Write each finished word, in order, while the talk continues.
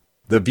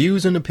The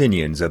views and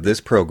opinions of this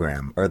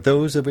program are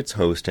those of its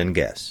host and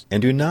guests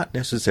and do not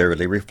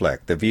necessarily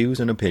reflect the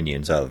views and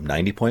opinions of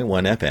 90.1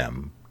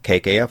 FM,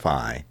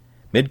 KKFI,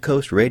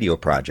 Midcoast Radio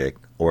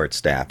Project, or its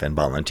staff and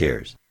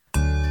volunteers.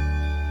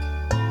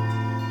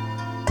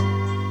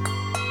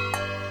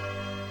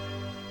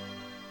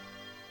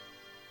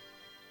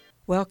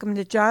 Welcome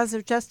to Jaws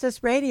of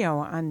Justice Radio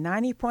on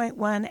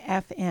 90.1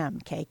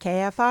 FM,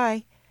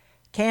 KKFI,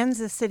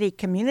 Kansas City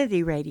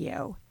Community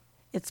Radio.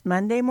 It's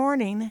Monday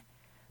morning.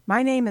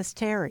 My name is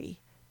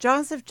Terry.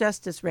 Jaws of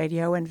Justice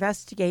Radio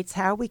investigates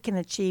how we can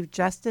achieve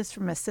justice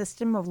from a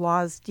system of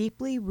laws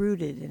deeply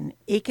rooted in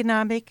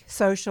economic,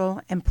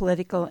 social, and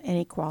political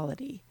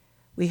inequality.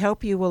 We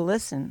hope you will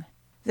listen.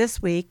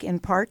 This week, in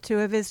part 2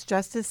 of his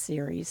Justice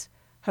series,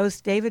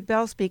 host David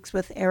Bell speaks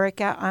with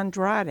Erica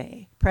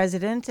Andrade,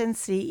 President and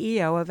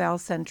CEO of El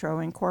Centro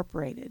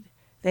Incorporated.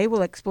 They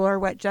will explore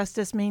what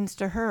justice means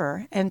to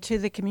her and to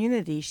the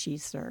community she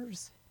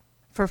serves.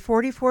 For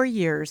 44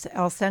 years,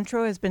 El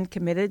Centro has been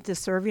committed to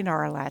serving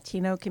our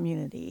Latino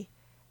community.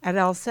 At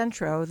El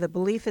Centro, the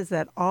belief is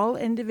that all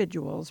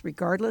individuals,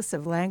 regardless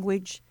of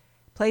language,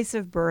 place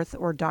of birth,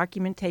 or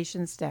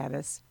documentation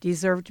status,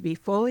 deserve to be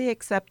fully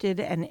accepted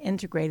and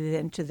integrated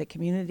into the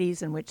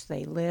communities in which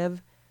they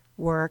live,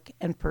 work,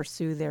 and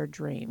pursue their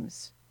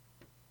dreams.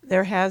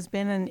 There has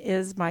been and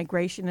is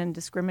migration and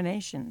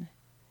discrimination.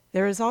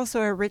 There is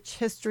also a rich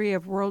history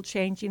of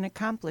world-changing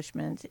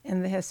accomplishment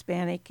in the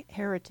Hispanic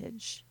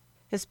heritage.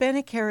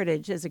 Hispanic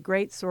heritage is a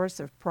great source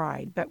of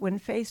pride, but when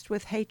faced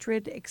with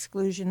hatred,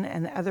 exclusion,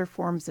 and other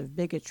forms of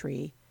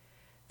bigotry,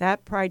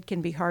 that pride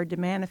can be hard to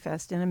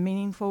manifest in a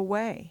meaningful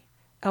way.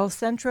 El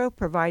Centro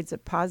provides a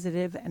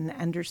positive and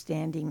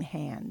understanding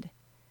hand.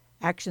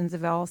 Actions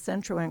of El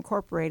Centro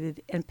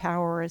Incorporated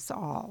empower us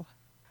all.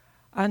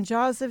 On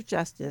Jaws of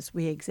Justice,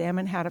 we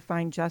examine how to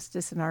find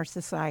justice in our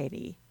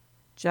society.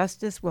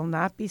 Justice will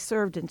not be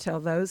served until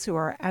those who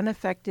are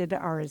unaffected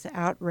are as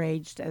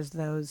outraged as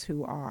those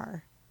who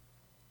are.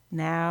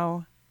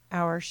 Now,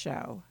 our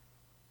show.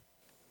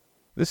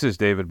 This is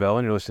David Bell,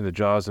 and you're listening to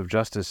Jaws of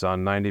Justice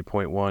on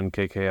 90.1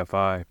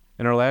 KKFI.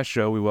 In our last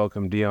show, we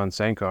welcomed Dion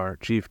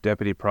Sankar, Chief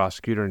Deputy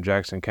Prosecutor in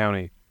Jackson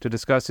County, to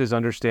discuss his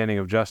understanding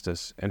of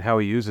justice and how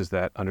he uses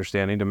that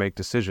understanding to make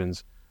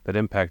decisions that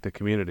impact the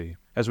community.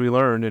 As we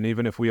learned, and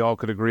even if we all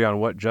could agree on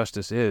what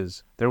justice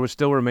is, there would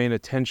still remain a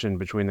tension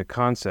between the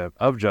concept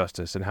of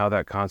justice and how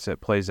that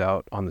concept plays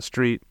out on the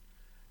street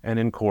and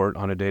in court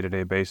on a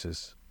day-to-day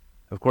basis.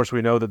 Of course,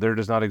 we know that there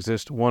does not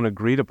exist one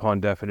agreed-upon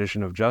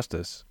definition of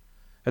justice.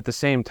 At the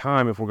same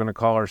time, if we're going to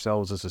call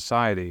ourselves a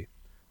society,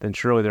 then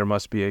surely there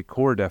must be a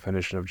core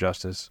definition of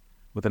justice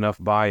with enough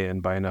buy-in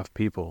by enough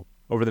people.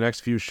 Over the next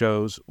few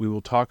shows, we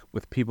will talk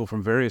with people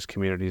from various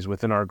communities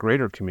within our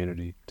greater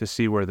community to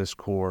see where this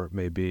core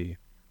may be.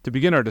 To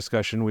begin our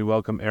discussion, we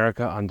welcome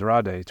Erica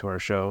Andrade to our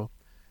show.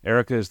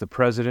 Erica is the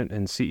president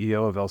and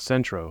CEO of El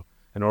Centro,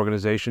 an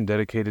organization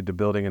dedicated to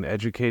building an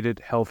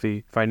educated,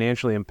 healthy,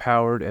 financially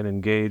empowered, and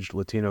engaged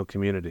Latino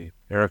community.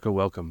 Erica,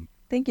 welcome.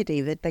 Thank you,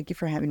 David. Thank you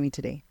for having me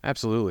today.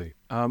 Absolutely.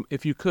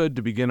 If you could,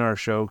 to begin our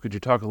show, could you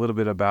talk a little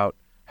bit about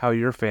how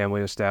your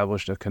family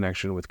established a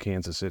connection with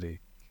Kansas City?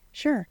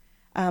 Sure.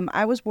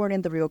 I was born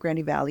in the Rio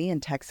Grande Valley in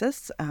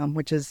Texas,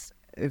 which is,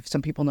 if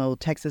some people know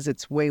Texas,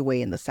 it's way,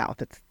 way in the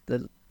south. It's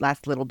the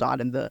last little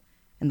dot in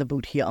the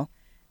boot heel.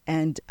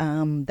 And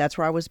that's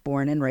where I was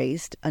born and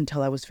raised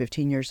until I was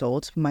 15 years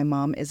old. My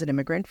mom is an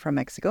immigrant from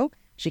Mexico.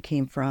 She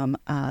came from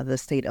the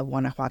state of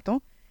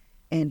Guanajuato,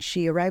 and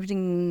she arrived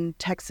in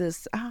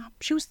Texas.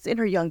 She was in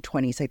her young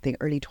 20s, I think,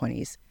 early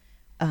 20s,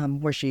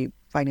 where she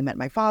finally met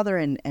my father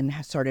and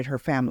started her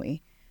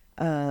family.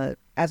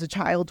 As a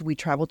child, we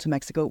traveled to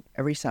Mexico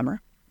every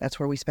summer. That's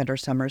where we spent our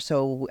summer.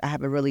 So I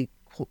have a really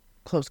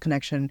close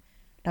connection,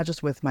 not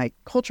just with my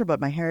culture, but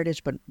my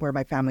heritage, but where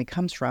my family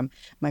comes from.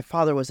 My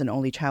father was an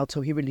only child,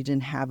 so he really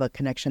didn't have a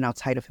connection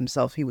outside of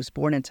himself. He was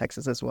born in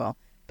Texas as well,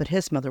 but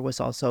his mother was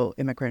also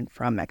immigrant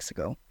from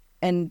Mexico.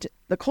 And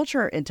the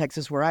culture in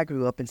Texas, where I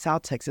grew up in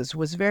South Texas,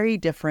 was very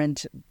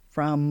different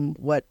from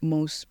what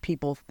most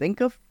people think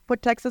of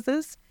what Texas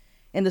is,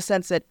 in the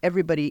sense that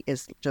everybody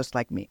is just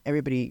like me.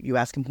 Everybody, you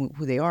ask them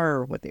who they are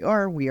or what they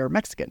are, we are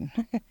Mexican.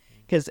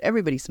 Because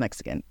everybody's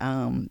Mexican.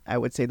 I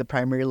would say the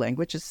primary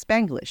language is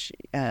Spanglish.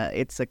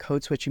 It's a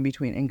code switching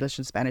between English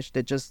and Spanish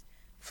that just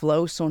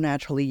flows so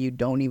naturally you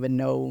don't even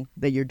know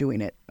that you're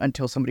doing it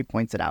until somebody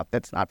points it out.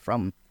 That's not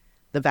from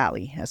the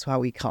Valley. That's how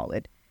we call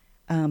it.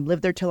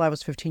 Lived there till I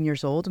was 15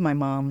 years old. My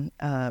mom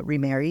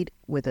remarried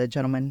with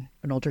an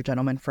older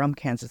gentleman from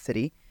Kansas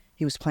City.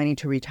 He was planning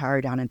to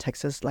retire down in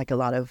Texas, like a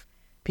lot of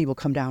people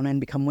come down and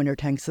become winter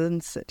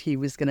Texans. He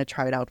was going to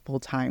try it out full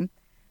time.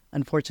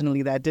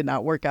 Unfortunately, that did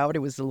not work out. It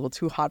was a little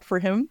too hot for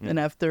him. And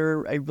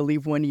after, I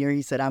believe, 1 year,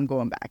 he said, I'm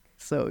going back.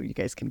 So you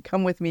guys can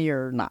come with me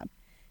or not.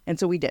 And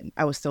so we did.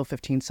 I was still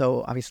 15,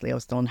 so obviously I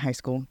was still in high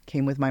school.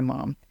 Came with my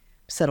mom,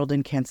 settled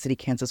in Kansas City,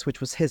 Kansas, which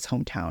was his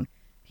hometown.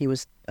 He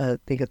was, I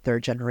think, a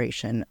third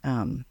generation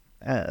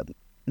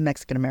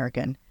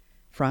Mexican-American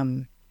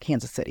from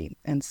Kansas City.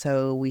 And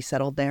so we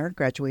settled there,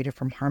 graduated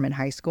from Harmon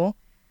High School.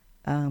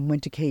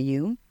 went to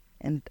KU,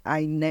 and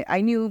I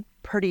knew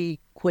pretty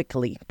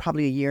quickly,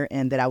 probably a year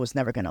in, that I was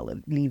never going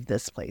to leave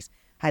this place.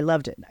 I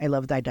loved it. I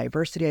loved that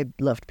diversity. I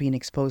loved being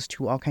exposed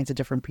to all kinds of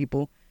different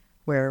people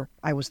where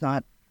I was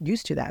not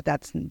used to that.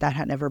 That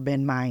had never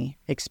been my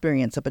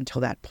experience up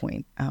until that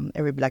point.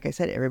 Like I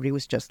said, everybody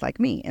was just like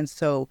me. And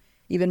so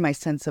even my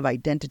sense of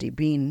identity,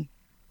 being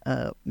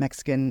a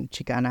Mexican,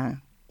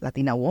 Chicana,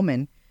 Latina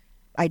woman,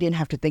 I didn't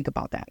have to think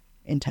about that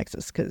in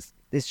Texas because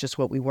it's just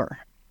what we were.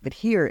 But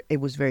here,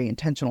 it was very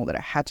intentional that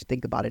I had to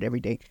think about it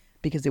every day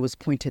because it was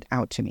pointed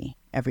out to me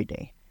every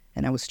day.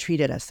 And I was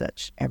treated as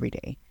such every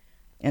day.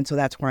 And so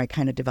that's where I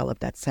kind of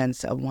developed that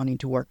sense of wanting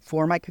to work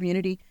for my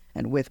community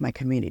and with my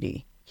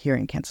community here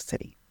in Kansas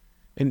City.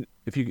 And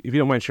if you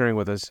don't mind sharing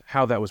with us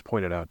how that was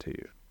pointed out to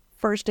you.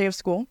 First day of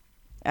school,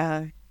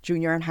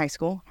 junior in high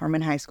school,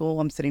 Harmon High School,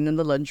 I'm sitting in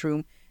the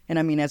lunchroom. And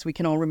I mean, as we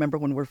can all remember,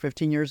 when we're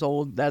 15 years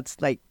old, that's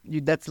the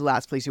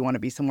last place you want to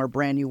be, somewhere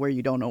brand new where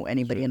you don't know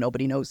anybody and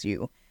nobody knows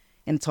you.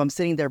 And so I'm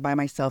sitting there by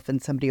myself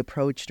and somebody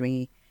approached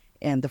me.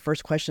 And the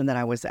first question that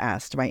I was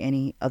asked by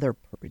any other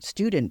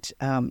student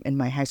in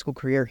my high school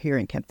career here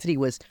in Kansas City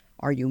was,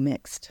 "Are you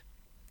mixed?"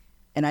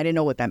 And I didn't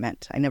know what that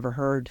meant. I never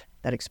heard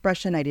that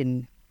expression. I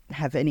didn't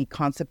have any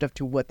concept of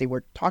to what they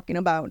were talking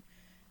about.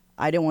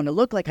 I didn't want to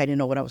look like I didn't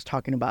know what I was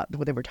talking about,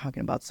 what they were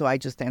talking about. So I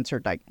just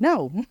answered like,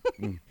 no,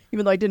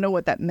 even though I didn't know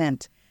what that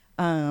meant.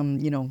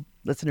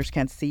 Listeners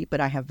can't see, but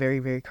I have very,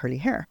 very curly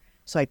hair.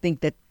 So I think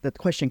that the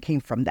question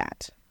came from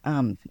that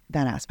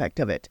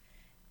aspect of it.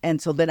 And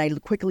so then I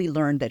quickly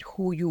learned that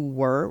who you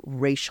were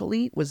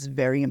racially was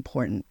very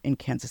important in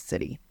Kansas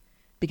City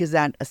because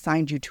that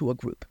assigned you to a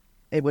group.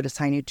 It would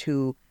assign you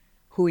to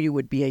who you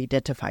would be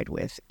identified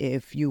with.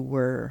 If you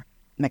were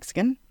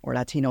Mexican or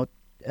Latino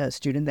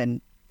student,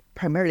 then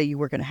primarily you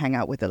were going to hang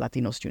out with the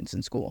Latino students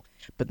in school.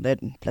 But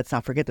then let's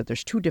not forget that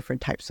there's two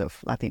different types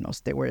of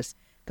Latinos. There was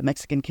the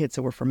Mexican kids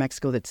that were from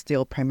Mexico that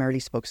still primarily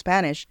spoke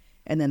Spanish.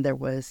 And then there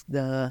was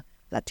the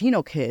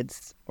Latino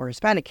kids or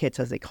Hispanic kids,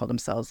 as they called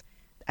themselves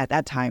at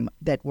that time,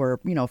 that were,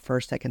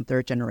 first, second,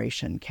 third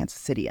generation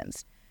Kansas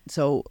Cityans.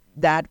 So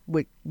that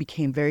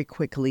became very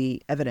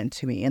quickly evident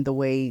to me in the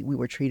way we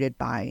were treated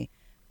by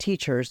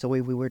teachers, the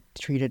way we were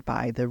treated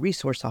by the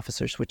resource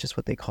officers, which is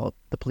what they call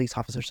the police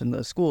officers in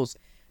the schools,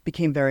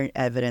 became very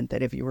evident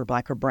that if you were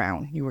black or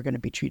brown, you were going to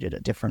be treated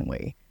a different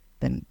way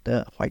than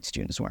the white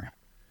students were.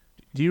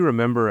 Do you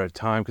remember a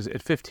time, because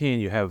at 15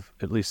 you have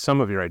at least some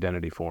of your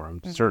identity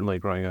formed, certainly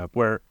growing up,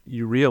 where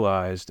you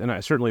realized,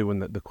 and certainly when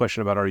the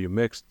question about are you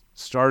mixed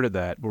started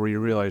that, where you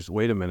realized,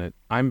 wait a minute,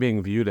 I'm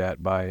being viewed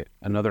at by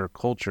another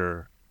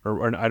culture,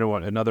 or I don't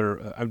want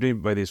another, I'm being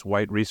by this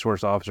white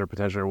resource officer,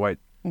 potentially white,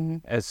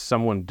 as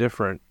someone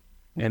different,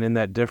 and in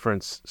that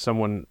difference,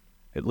 someone,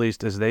 at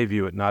least as they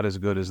view it, not as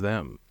good as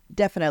them.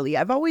 Definitely.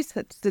 I've always,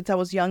 since I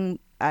was young,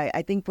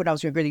 I think when I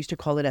was younger, they used to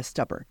call it as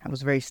stubborn. I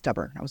was very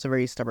stubborn. I was a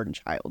very stubborn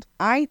child.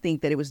 I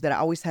think that it was that I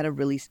always had a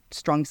really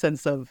strong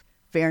sense of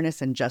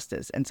fairness and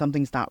justice, and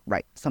something's not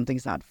right,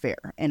 something's not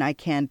fair. And I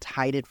can't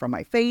hide it from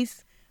my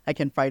face. I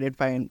can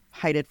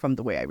hide it from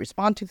the way I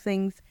respond to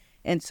things.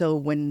 And so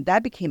when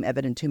that became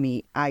evident to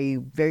me, I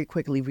very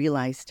quickly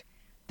realized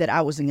that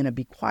I wasn't going to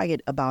be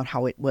quiet about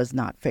how it was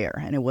not fair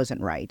and it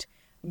wasn't right.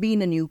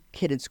 Being a new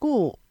kid in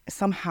school,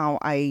 somehow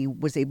I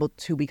was able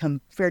to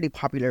become fairly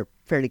popular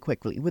fairly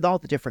quickly with all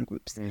the different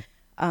groups.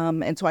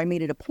 And so I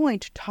made it a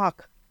point to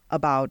talk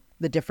about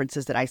the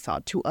differences that I saw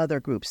to other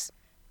groups.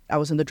 I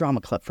was in the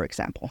drama club, for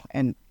example,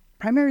 and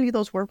primarily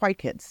those were white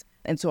kids.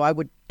 And so I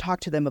would talk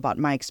to them about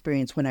my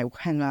experience when I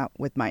hung out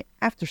with my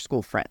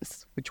after-school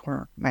friends, which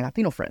were my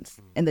Latino friends,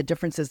 and the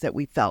differences that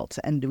we felt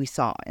and we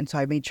saw. And so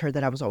I made sure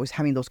that I was always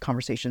having those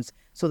conversations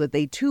so that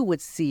they too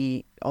would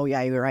see, oh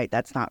yeah, you're right,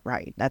 that's not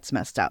right, that's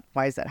messed up.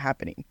 Why is that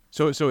happening?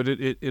 So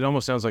it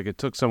almost sounds like it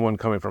took someone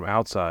coming from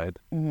outside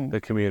the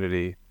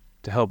community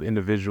to help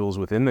individuals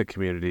within the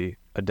community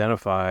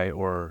identify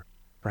or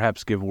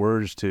perhaps give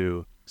words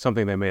to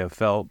something they may have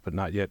felt but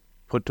not yet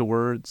put to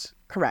words.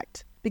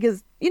 Correct.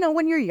 Because,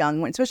 when you're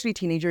young, especially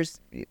teenagers,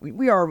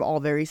 we are all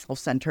very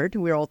self-centered.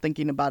 We're all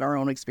thinking about our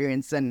own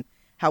experience and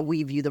how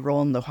we view the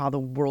role and how the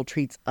world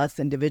treats us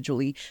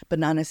individually, but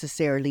not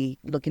necessarily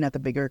looking at the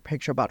bigger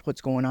picture about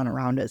what's going on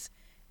around us.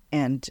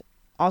 And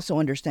also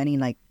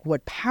understanding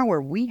what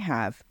power we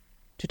have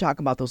to talk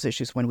about those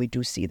issues when we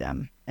do see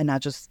them, and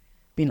not just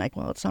being like,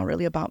 well, it's not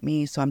really about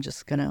me, so I'm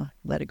just going to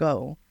let it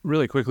go.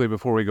 Really quickly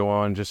before we go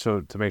on, just so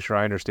to make sure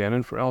I understand,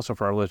 and also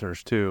for our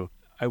listeners too,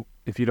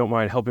 if you don't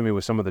mind helping me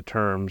with some of the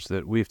terms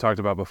that we've talked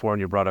about before and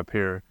you brought up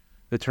here,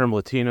 the term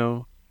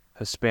Latino,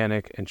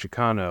 Hispanic, and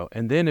Chicano.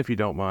 And then if you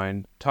don't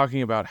mind,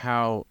 talking about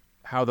how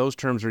those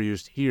terms are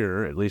used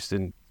here, at least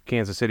in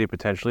Kansas City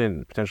potentially,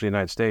 and potentially the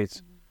United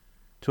States,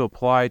 to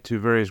apply to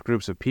various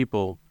groups of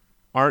people,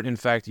 aren't in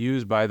fact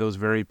used by those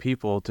very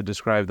people to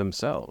describe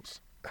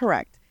themselves.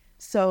 Correct.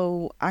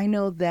 So I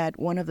know that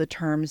one of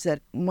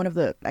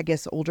the, I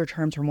guess, older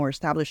terms or more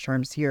established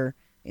terms here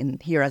in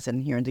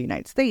the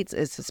United States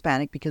is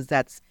Hispanic, because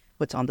that's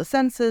what's on the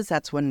census.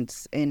 That's when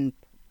it's in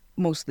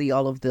mostly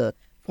all of the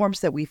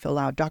forms that we fill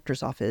out,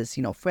 doctor's office,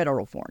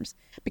 federal forms,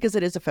 because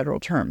it is a federal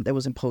term that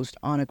was imposed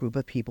on a group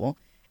of people,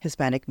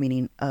 Hispanic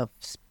meaning of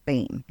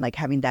Spain, like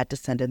having that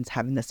descendants,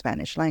 having the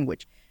Spanish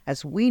language.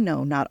 As we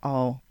know, not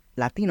all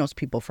Latinos,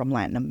 people from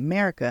Latin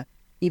America,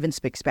 even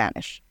speak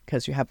Spanish,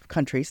 because you have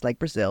countries like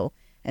Brazil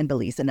and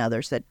Belize and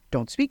others that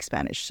don't speak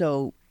Spanish.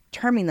 So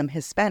terming them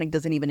Hispanic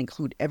doesn't even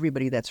include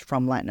everybody that's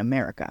from Latin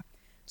America.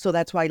 So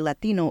that's why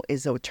Latino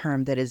is a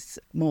term that is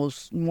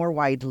more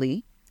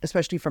widely,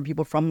 especially from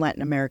people from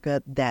Latin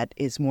America, that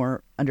is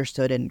more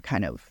understood and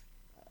kind of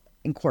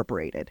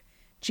incorporated.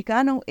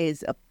 Chicano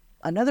is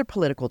another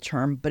political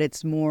term, but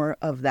it's more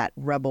of that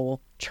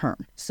rebel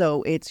term.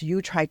 So it's,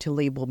 you try to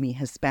label me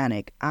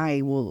Hispanic,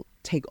 I will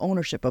take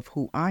ownership of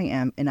who I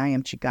am, and I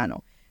am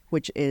Chicano,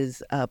 which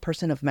is a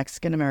person of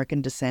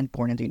Mexican-American descent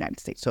born in the United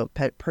States. So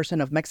a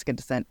person of Mexican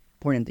descent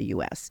born in the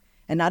U.S.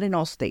 And not in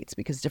all states,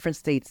 because different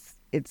states,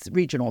 it's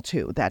regional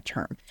too, that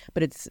term.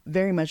 But it's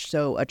very much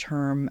so a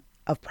term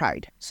of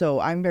pride. So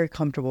I'm very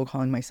comfortable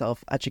calling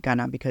myself a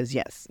Chicana because,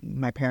 yes,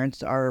 my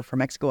parents are from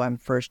Mexico. I'm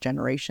first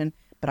generation,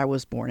 but I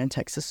was born in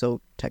Texas.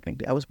 So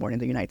technically I was born in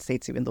the United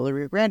States, even though the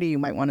Rio Grande, you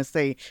might want to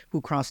say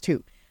who crossed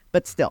who.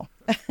 But still,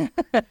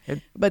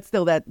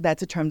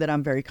 that's a term that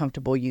I'm very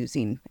comfortable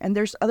using. And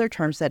there's other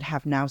terms that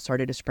have now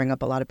started to spring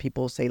up. A lot of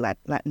people say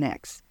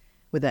Latinx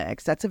with an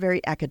X. That's a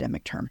very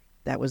academic term.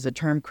 That was a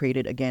term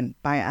created, again,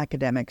 by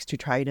academics to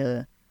try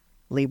to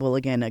label,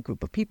 again, a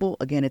group of people.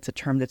 Again, it's a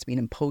term that's being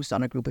imposed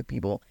on a group of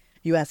people.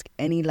 You ask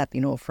any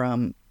Latino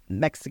from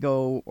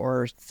Mexico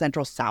or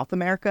Central South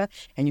America,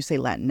 and you say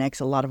Latinx,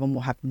 a lot of them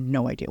will have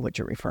no idea what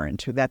you're referring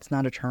to. That's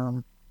not a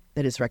term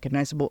that is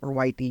recognizable or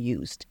widely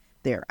used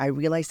there. I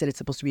realize that it's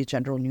supposed to be a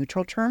gender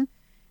neutral term,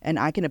 and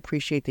I can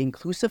appreciate the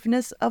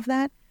inclusiveness of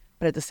that.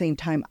 But at the same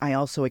time, I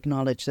also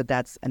acknowledge that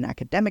that's an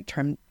academic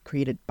term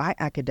created by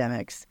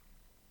academics,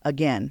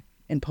 again,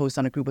 imposed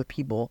on a group of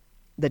people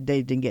that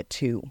they didn't get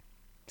to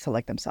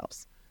select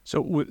themselves.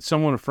 So with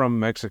someone from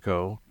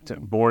Mexico,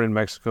 born in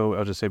Mexico,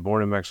 I'll just say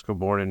born in Mexico,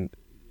 born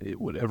in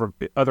whatever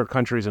other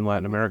countries in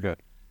Latin America,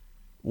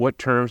 what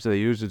terms do they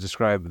use to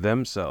describe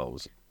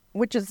themselves?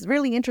 Which is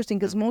really interesting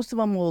because most of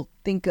them will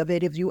think of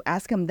it, if you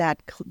ask them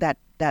that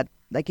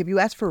like if you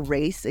ask for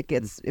race, it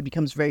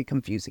becomes very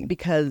confusing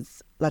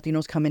because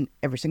Latinos come in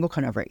every single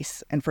kind of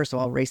race. And first of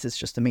all, race is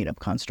just a made up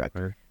construct.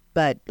 Right.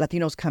 But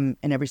Latinos come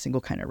in every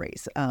single kind of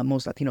race.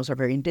 Most Latinos are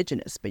very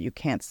indigenous, but you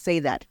can't say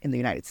that in the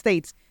United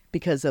States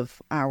because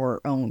of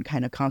our own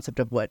kind of concept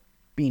of what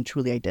being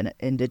truly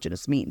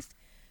indigenous means.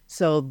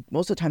 So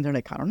most of the time they're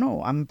like, I don't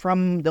know, I'm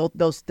from,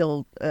 they'll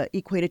still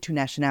equate it to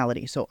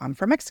nationality. So I'm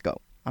from Mexico,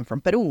 I'm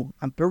from Peru,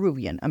 I'm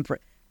Peruvian.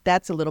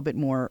 That's a little bit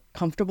more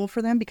comfortable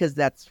for them because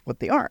that's what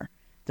they are.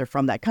 They're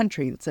from that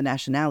country, it's a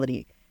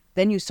nationality.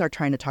 Then you start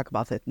trying to talk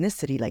about the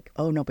ethnicity, like,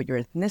 oh no, but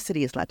your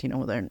ethnicity is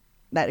Latino.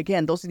 That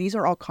again, these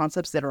are all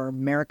concepts that are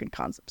American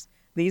concepts.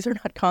 These are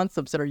not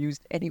concepts that are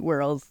used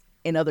anywhere else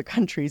in other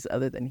countries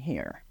other than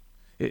here.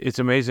 It's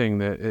amazing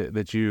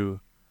that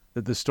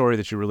the story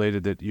that you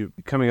related, that you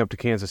coming up to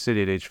Kansas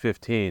City at age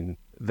 15,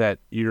 that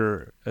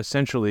you're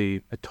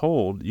essentially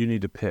told you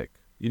need to pick.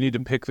 You need to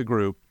pick the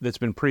group that's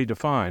been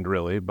predefined,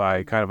 really,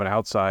 by kind of an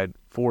outside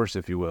force,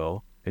 if you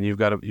will, and you've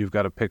got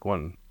to pick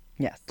one.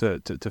 Yes. To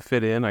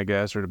fit in, I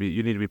guess, or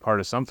you need to be part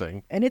of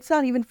something. And it's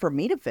not even for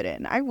me to fit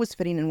in. I was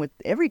fitting in with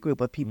every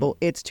group of people.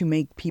 It's to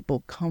make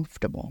people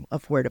comfortable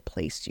of where to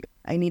place you.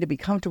 I need to be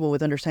comfortable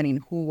with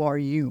understanding who are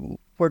you?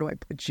 Where do I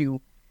put you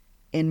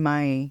in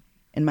my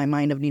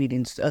mind of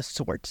needing a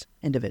sort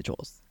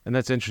individuals? And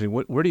that's interesting.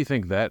 Where do you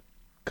think that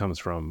comes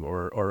from?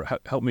 Or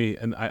help me.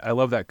 And I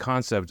love that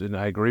concept, and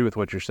I agree with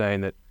what you're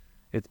saying, that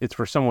it's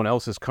for someone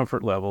else's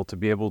comfort level to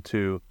be able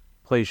to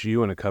place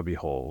you in a cubby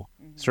hole.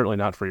 Certainly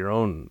not for your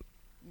own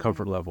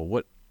comfort level.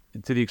 What,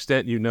 to the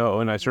extent you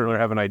know, and I certainly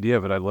have an idea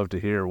of it, I'd love to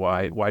hear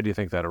why do you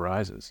think that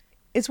arises?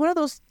 It's one of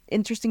those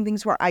interesting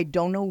things where I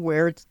don't know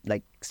where it's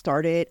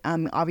started.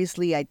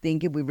 Obviously, I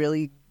think if we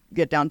really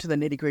get down to the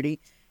nitty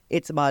gritty,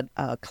 it's about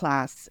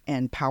class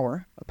and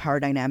power, a power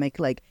dynamic.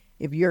 Like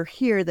if you're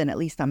here, then at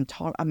least I'm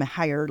a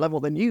higher level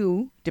than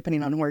you,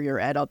 depending on where you're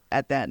at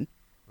then,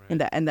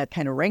 right. in that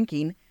kind of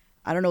ranking.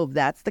 I don't know if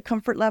that's the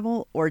comfort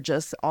level or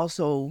just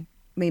also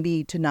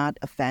maybe to not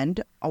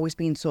offend, always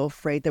being so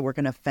afraid that we're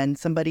going to offend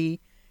somebody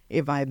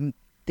if I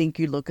think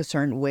you look a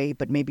certain way,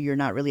 but maybe you're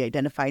not really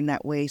identifying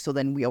that way. So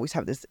then we always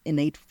have this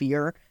innate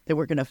fear that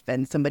we're going to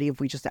offend somebody if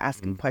we just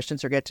ask them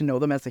questions or get to know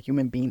them as a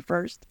human being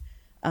first.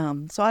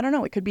 So I don't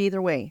know. It could be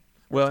either way.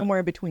 Well, somewhere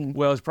in between.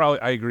 Well, it's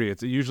probably, I agree.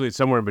 Usually it's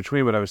somewhere in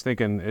between, but I was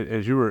thinking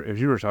as you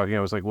were talking,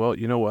 I was like, well,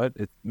 you know what?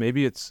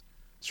 Maybe it's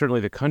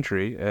certainly the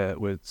country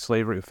with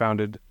slavery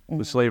founded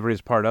with slavery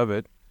as part of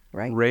it.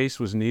 Right. Race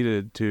was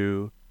needed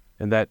to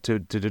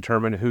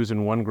determine who's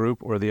in one group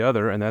or the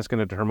other, and that's going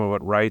to determine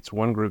what rights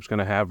one group's going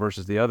to have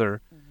versus the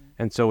other.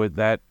 And so with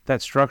that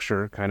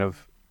structure kind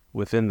of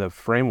within the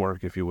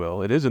framework, if you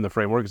will, it is in the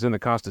framework, it's in the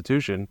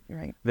Constitution,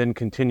 right. Then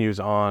continues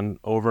on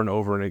over and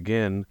over and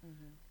again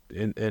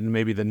and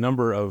maybe the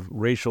number of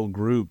racial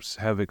groups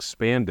have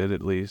expanded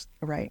at least.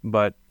 Right.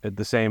 But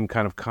the same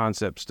kind of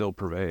concept still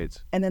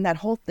pervades. And then that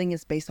whole thing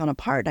is based on a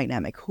power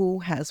dynamic. Who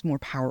has more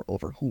power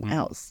over who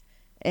else?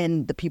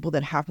 And the people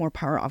that have more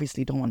power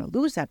obviously don't want to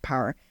lose that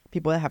power.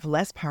 People that have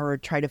less power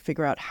try to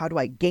figure out, how do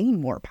I gain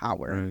more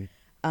power?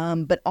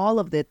 Right. But all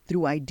of it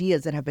through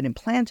ideas that have been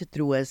implanted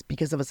through us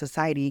because of a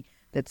society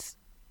that's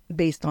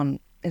based on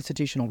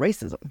institutional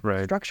racism,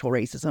 Right. structural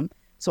racism.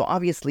 So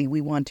obviously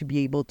we want to be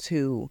able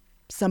to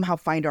somehow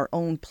find our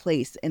own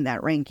place in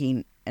that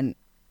ranking, and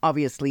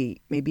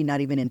obviously maybe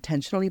not even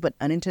intentionally, but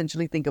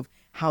unintentionally think of,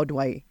 how do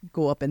I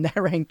go up in that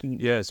ranking?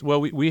 Yes. Well,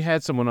 we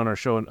had someone on our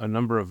show a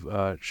number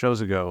of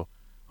shows ago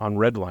on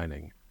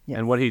redlining. Yes.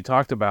 And what he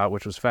talked about,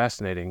 which was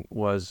fascinating,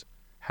 was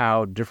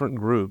how different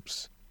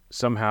groups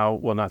somehow,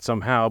 well, not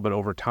somehow, but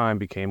over time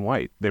became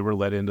white. They were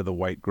led into the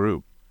white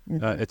group.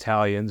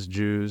 Italians,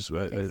 Jews,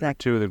 Exactly.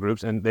 two of the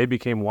groups, and they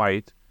became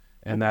white,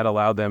 and that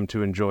allowed them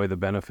to enjoy the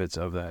benefits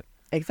of that.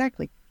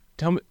 Exactly.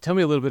 Tell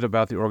me a little bit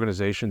about the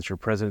organizations you're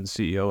president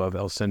and CEO of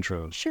El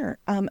Centro. Sure.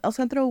 El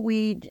Centro,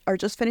 we are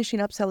just finishing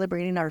up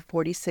celebrating our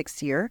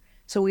 46th year.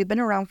 So we've been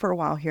around for a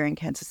while here in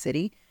Kansas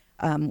City.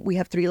 We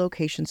have 3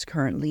 locations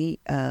currently,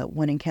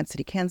 one in Kansas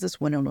City, Kansas,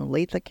 one in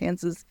Olathe,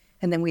 Kansas,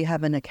 and then we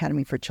have an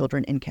academy for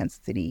children in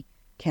Kansas City,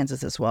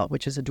 Kansas as well,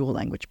 which is a dual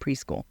language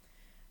preschool.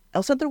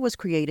 El Centro was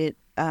created,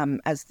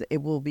 as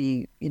it will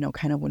be,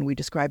 kind of when we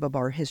describe of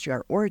our history,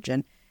 our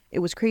origin, it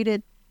was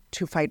created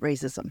to fight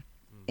racism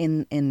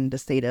in the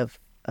state of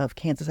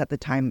Kansas at the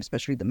time,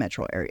 especially the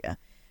metro area.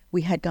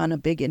 We had gotten a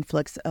big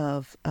influx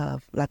of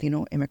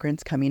Latino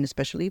immigrants coming,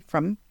 especially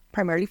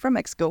primarily from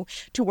Mexico,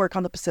 to work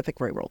on the Pacific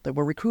Railroad. They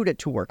were recruited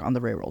to work on the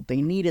railroad.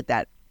 They needed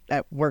that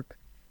work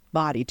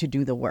body to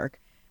do the work.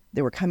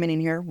 They were coming in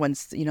here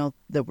once,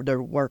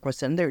 their work was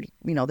done.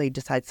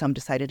 Some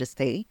decided to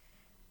stay,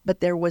 but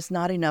there was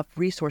not enough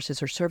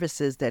resources or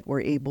services that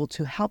were able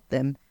to help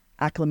them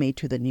acclimate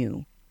to their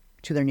new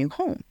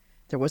home.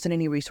 There wasn't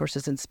any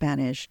resources in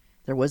Spanish.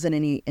 There wasn't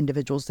any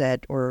individuals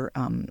or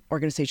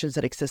organizations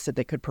that existed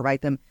that could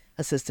provide them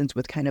assistance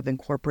with kind of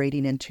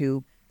incorporating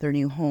into their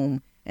new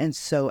home. And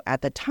so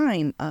at the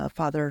time,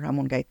 Father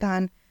Ramon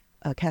Gaitan,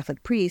 a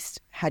Catholic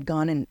priest, had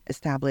gone and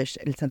established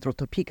El Centro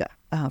Topeka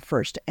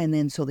first. And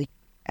then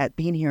at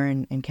being here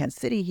in Kansas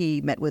City,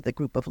 he met with a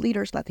group of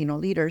leaders, Latino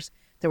leaders,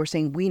 that were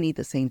saying, we need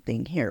the same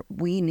thing here.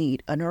 We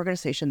need an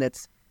organization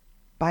that's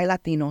by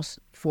Latinos,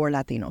 for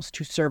Latinos,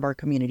 to serve our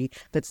community,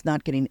 that's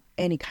not getting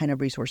any kind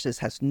of resources,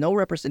 has no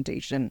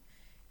representation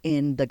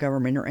in the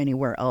government or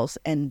anywhere else,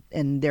 and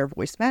their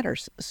voice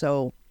matters.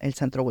 So El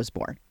Centro was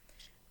born.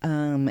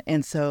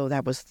 And so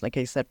that was, like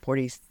I said,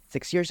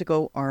 46 years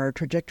ago. Our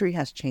trajectory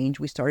has changed.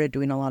 We started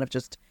doing a lot of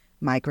just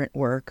migrant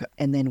work,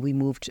 and then we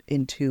moved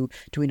into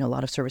doing a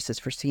lot of services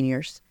for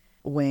seniors.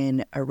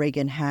 When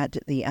Reagan had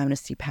the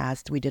amnesty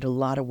passed, we did a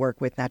lot of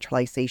work with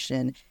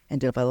naturalization and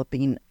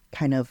developing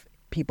kind of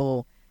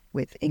people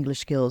with English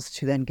skills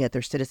to then get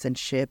their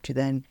citizenship, to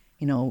then,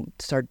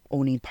 start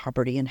owning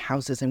property and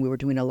houses. And we were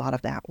doing a lot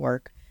of that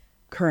work.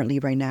 Currently,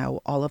 right now,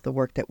 all of the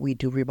work that we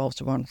do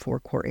revolves around 4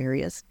 core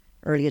areas: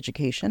 early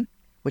education,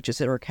 which is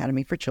our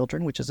Academy for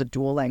Children, which is a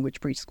dual language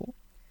preschool;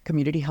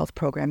 community health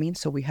programming,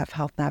 so we have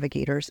health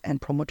navigators and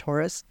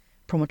promotores.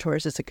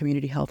 Promotores is a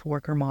community health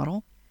worker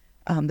model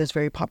that's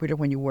very popular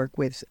when you work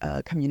with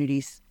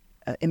communities,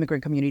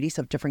 immigrant communities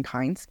of different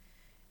kinds.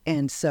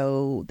 And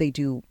so they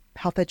do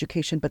health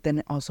education, but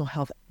then also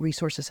health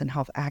resources and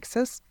health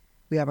access.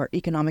 We have our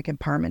economic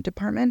empowerment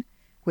department,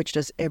 which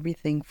does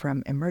everything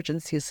from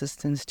emergency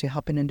assistance to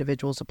helping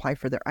individuals apply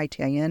for their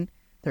ITIN,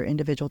 their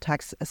individual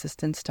tax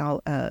assistance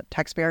style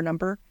taxpayer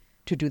number,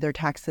 to do their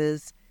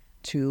taxes,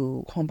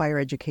 to homebuyer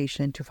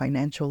education, to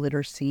financial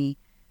literacy,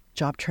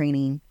 job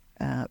training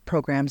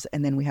programs.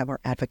 And then we have our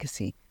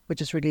advocacy,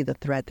 which is really the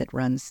thread that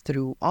runs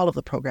through all of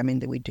the programming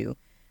that we do,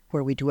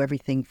 where we do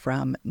everything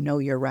from know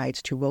your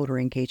rights to voter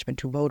engagement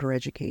to voter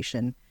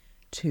education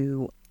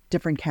to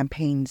different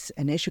campaigns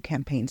and issue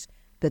campaigns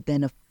that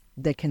then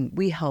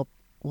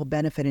will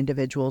benefit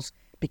individuals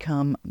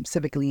become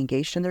civically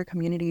engaged in their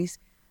communities,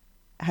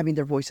 having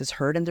their voices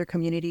heard in their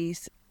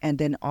communities, and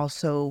then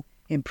also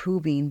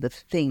improving the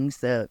things,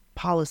 the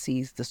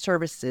policies, the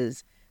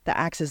services, the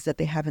access that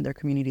they have in their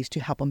communities to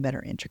help them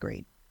better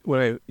integrate.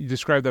 You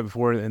described that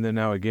before and then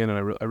now again,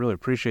 and I really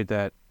appreciate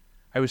that.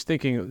 I was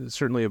thinking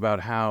certainly about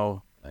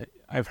how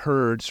I've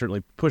heard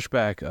certainly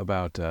pushback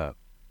about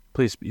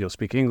please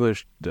speak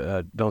English,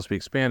 don't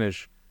speak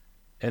Spanish,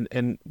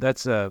 and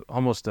that's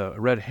almost a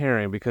red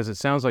herring, because it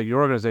sounds like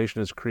your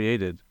organization is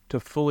created to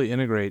fully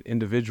integrate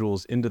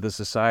individuals into the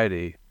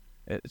society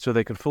so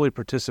they can fully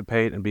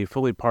participate and be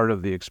fully part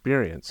of the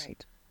experience.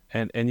 Right.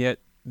 And yet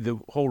the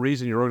whole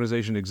reason your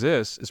organization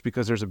exists is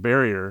because there's a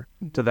barrier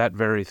to that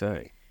very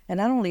thing. And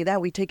not only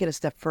that, we take it a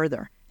step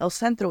further. El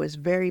Centro is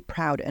very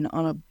proud and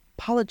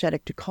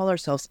unapologetic to call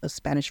ourselves a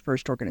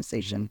Spanish-first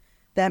organization.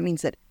 That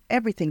means that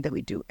everything that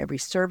we do, every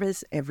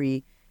service,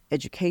 every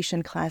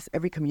education class,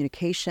 every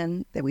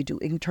communication that we do,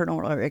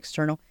 internal or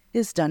external,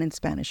 is done in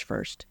Spanish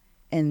first.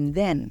 and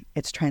then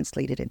it's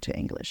translated into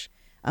English.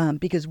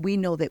 Because we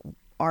know that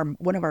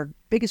one of our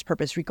biggest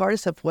purpose,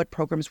 regardless of what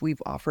programs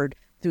we've offered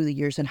through the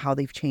years and how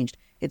they've changed,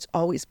 it's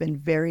always been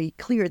very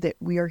clear that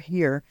we are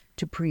here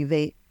to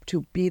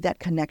be that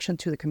connection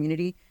to the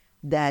community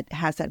that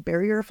has that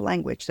barrier of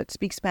language, that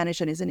speaks Spanish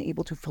and isn't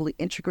able to fully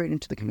integrate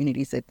into the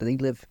communities that they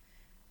live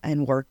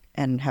and work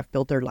and have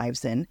built their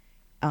lives in,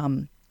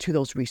 to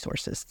those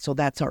resources. So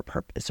that's our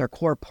purpose, our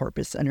core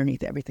purpose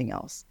underneath everything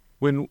else.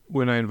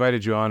 When I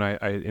invited you on, I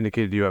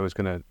indicated to you I was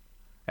going to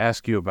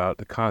ask you about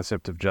the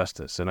concept of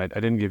justice, and I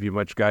didn't give you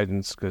much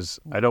guidance because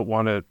I don't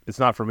want to, it's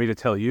not for me to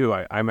tell you.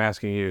 I'm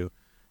asking you,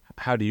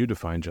 how do you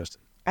define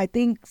justice? I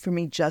think for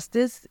me,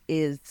 justice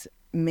is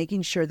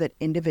making sure that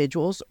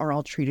individuals are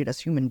all treated as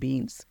human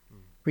beings,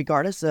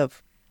 regardless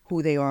of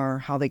who they are,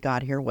 how they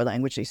got here, what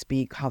language they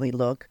speak, how they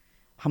look,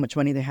 how much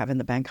money they have in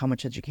the bank, how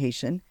much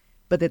education,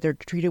 but that they're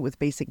treated with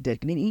basic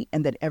dignity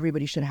and that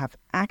everybody should have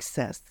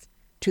access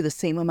to the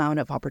same amount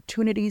of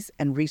opportunities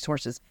and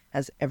resources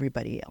as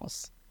everybody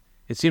else.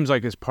 It seems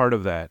like as part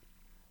of that,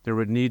 there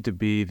would need to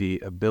be the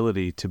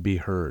ability to be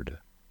heard.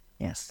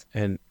 Yes.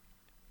 And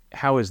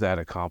how is that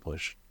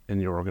accomplished in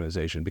your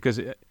organization? Because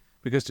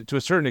to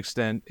a certain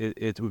extent,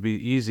 it would be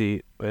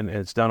easy, and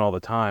it's done all the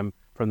time,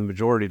 from the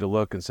majority to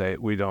look and say,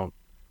 I don't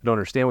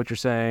understand what you're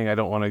saying, I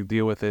don't want to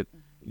deal with it,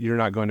 you're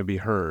not going to be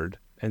heard.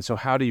 And so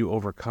how do you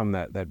overcome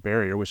that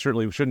barrier, which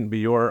certainly shouldn't be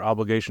your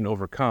obligation to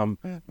overcome,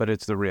 but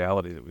it's the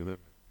reality that we live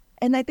in?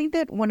 And I think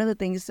that one of the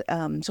things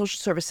social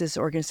services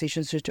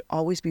organizations should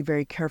always be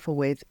very careful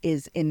with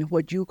is in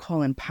what you call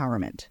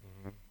empowerment.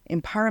 Mm-hmm.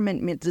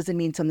 Empowerment doesn't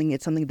mean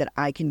it's something that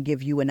I can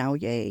give you and now,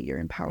 yay, you're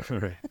empowered.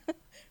 Right.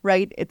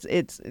 Right?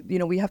 It's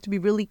we have to be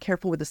really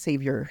careful with the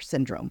savior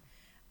syndrome.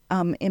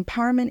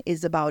 Empowerment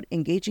is about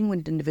engaging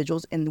with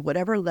individuals in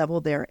whatever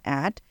level they're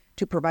at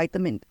to provide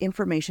them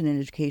information and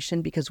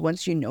education, because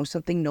once you know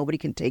something, nobody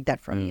can take that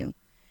from you.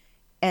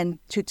 And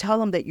to tell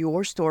them that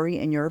your story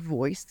and your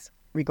voice,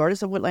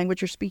 regardless of what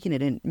language you're speaking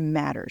it in,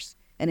 matters.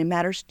 And it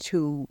matters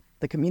to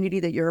the community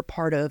that you're a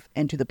part of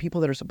and to the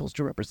people that are supposed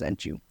to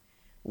represent you.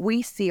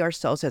 We see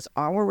ourselves as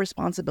our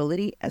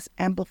responsibility as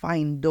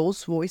amplifying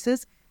those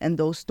voices and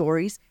those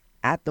stories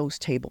at those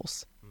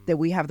tables that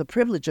we have the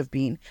privilege of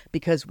being,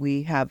 because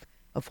we have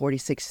a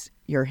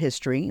 46-year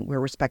history.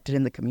 We're respected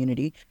in the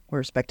community. We're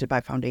respected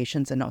by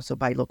foundations and also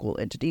by local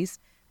entities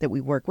that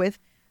we work with.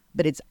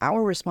 But it's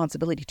our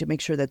responsibility to make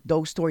sure that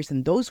those stories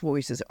and those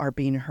voices are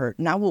being heard.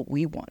 Not what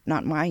we want,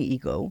 not my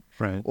ego,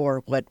 right,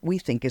 or what we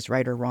think is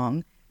right or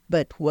wrong,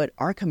 but what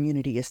our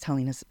community is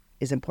telling us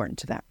is important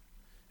to them.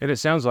 And it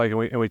sounds like,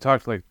 and we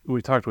talked with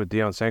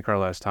Dion Sankar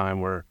last time,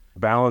 we're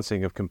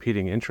balancing of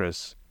competing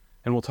interests.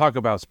 And we'll talk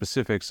about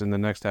specifics in the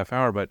next half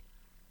hour,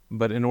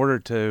 but in order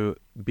to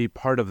be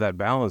part of that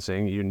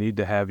balancing, you need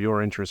to have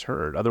your interests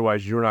heard.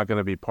 Otherwise, you're not going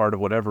to be part of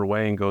whatever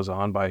weighing goes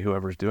on by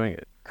whoever's doing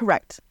it.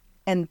 Correct.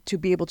 And to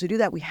be able to do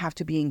that, we have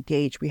to be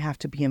engaged. We have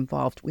to be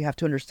involved. We have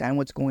to understand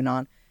what's going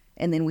on.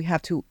 And then we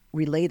have to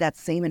relay that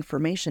same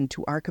information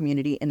to our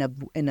community in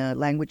a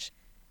language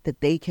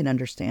that they can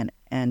understand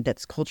and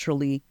that's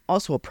culturally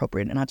also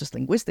appropriate, and not just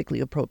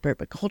linguistically appropriate,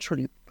 but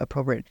culturally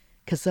appropriate.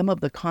 Because some of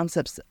the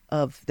concepts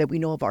that we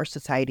know of our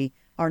society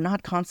are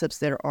not concepts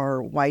that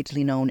are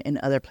widely known in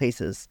other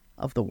places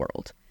of the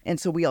world.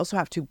 And so we also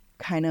have to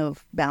kind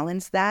of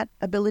balance that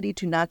ability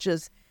to not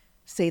just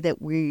say that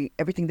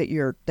everything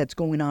that's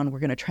going on, we're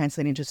going to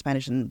translate into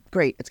Spanish and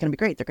great, it's going to be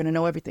great, they're going to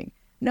know everything.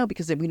 No,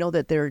 because we know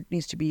that there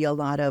needs to be a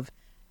lot of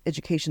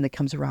education that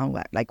comes around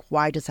that. Like,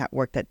 why does that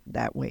work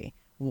that way?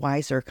 Why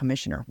is there a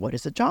commissioner? What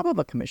is the job of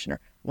a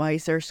commissioner? Why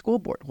is there a school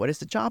board? What is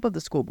the job of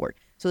the school board?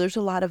 So there's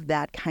a lot of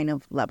that kind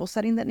of level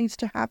setting that needs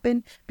to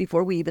happen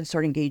before we even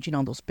start engaging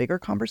on those bigger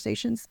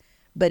conversations.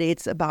 But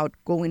it's about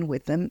going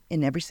with them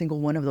in every single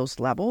one of those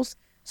levels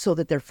so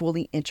that they're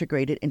fully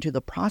integrated into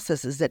the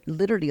processes that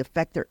literally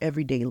affect their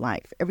everyday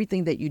life.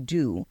 Everything that you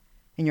do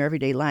in your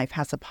everyday life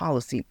has a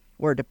policy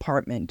or a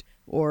department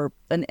or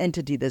an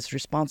entity that's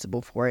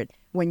responsible for it.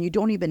 When you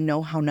don't even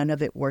know how none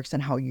of it works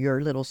and how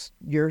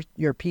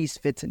your piece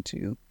fits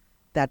into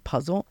that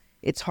puzzle,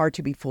 it's hard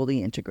to be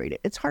fully integrated.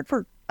 It's hard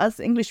for us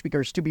English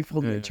speakers to be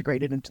fully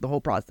integrated into the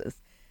whole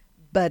process.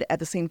 But at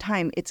the same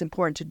time, it's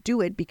important to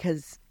do it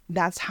because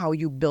that's how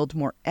you build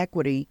more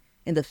equity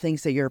in the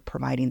things that you're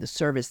providing, the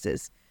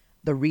services,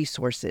 the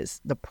resources,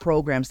 the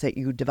programs that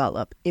you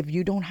develop. If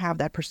you don't have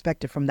that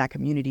perspective from that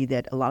community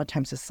that a lot of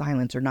times is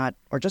silenced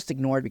or just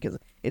ignored because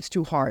it's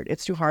too hard.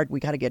 We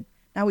got to get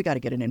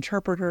an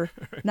interpreter.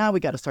 Now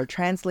we got to start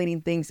translating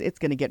things. It's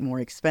going to get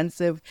more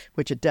expensive,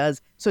 which it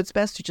does. So it's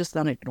best to just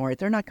not ignore it.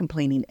 They're not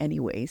complaining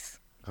anyways,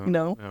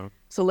 No.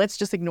 So let's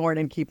just ignore it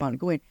and keep on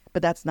going.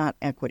 But that's not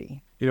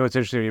equity. It's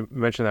interesting you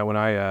mentioned that when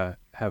I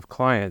have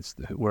clients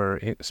where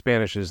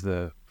Spanish is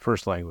the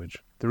first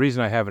language. The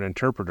reason I have an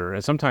interpreter,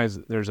 and sometimes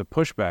there's a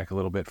pushback a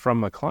little bit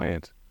from a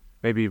client,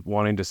 maybe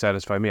wanting to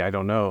satisfy me, I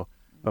don't know.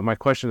 But my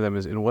question to them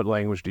is, in what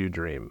language do you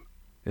dream?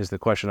 Is the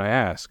question I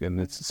ask, and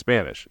it's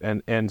Spanish.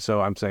 And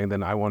so I'm saying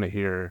then I want to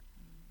hear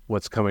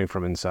what's coming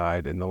from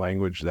inside in the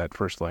language, that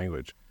first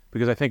language.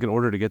 Because I think in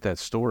order to get that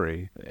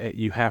story,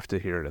 you have to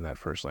hear it in that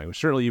first language.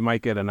 Certainly you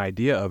might get an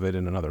idea of it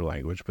in another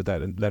language, but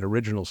that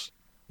original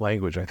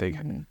language, I think,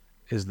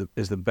 is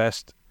the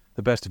best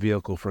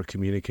vehicle for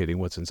communicating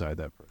what's inside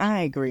that person.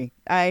 I agree.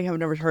 I have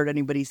never heard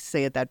anybody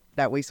say it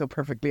that way so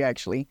perfectly,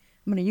 actually.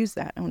 I'm going to use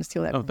that. I want to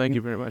steal that. Oh, thank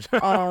you very much.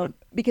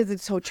 Because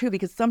it's so true.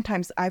 Because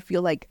sometimes I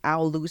feel like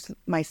I'll lose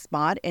my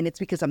spot, and it's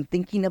because I'm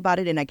thinking about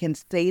it, and I can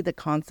say the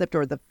concept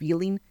or the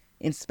feeling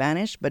in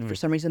Spanish, but for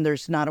some reason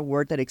there's not a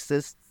word that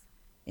exists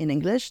in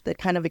English that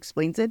kind of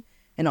explains it.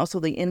 And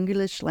also the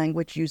English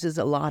language uses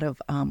a lot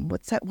of,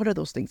 what are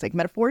those things? Like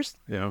metaphors?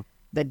 Yeah.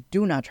 That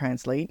do not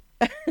translate.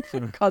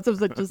 Concepts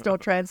that just don't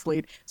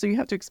translate. So you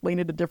have to explain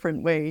it a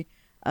different way.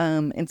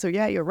 And so,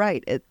 yeah, you're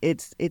right.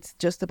 It's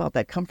just about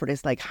that comfort.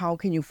 It's like, how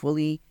can you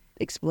fully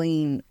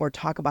explain or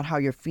talk about how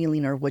you're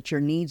feeling or what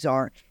your needs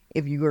are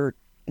if you're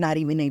not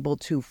even able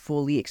to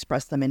fully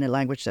express them in a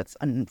language that's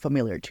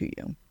unfamiliar to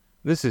you?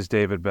 This is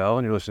David Bell,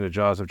 and you're listening to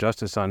Jaws of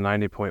Justice on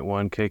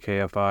 90.1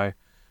 KKFI.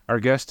 Our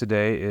guest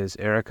today is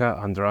Erica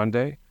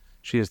Andrade.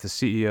 She is the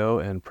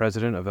CEO and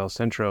president of El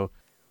Centro.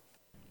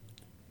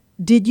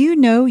 Did you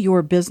know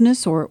your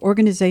business or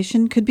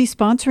organization could be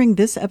sponsoring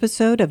this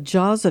episode of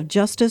Jaws of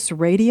Justice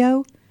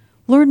Radio?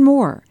 Learn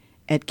more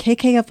at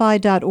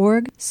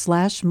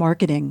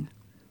kkfi.org/marketing.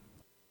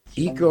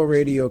 Eco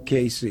Radio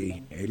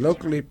KC, a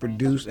locally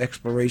produced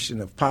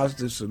exploration of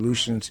positive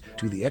solutions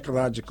to the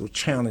ecological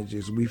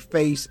challenges we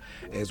face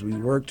as we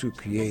work to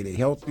create a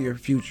healthier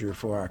future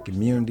for our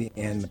community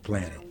and the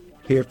planet.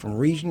 Hear from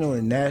regional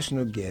and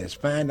national guests,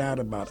 find out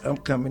about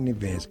upcoming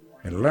events,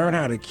 and learn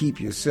how to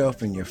keep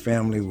yourself and your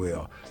family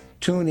well.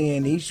 Tune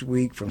in each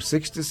week from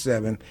 6 to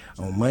 7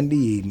 on Monday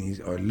evenings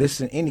or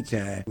listen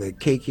anytime at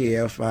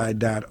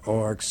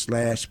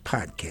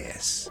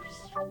kkfi.org/podcasts.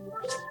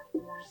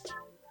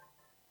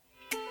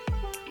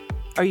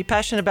 Are you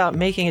passionate about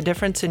making a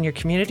difference in your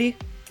community?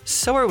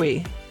 So are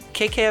we.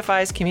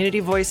 KKFI's Community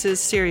Voices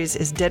series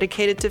is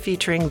dedicated to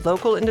featuring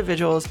local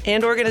individuals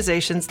and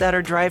organizations that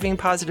are driving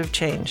positive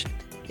change.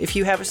 If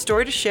you have a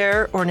story to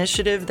share or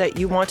initiative that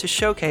you want to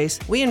showcase,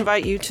 we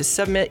invite you to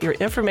submit your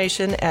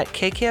information at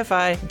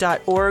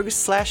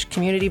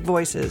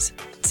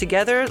kkfi.org/communityvoices.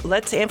 Together,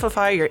 let's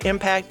amplify your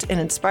impact and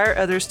inspire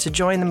others to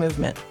join the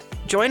movement.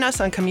 Join us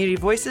on Community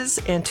Voices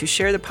and to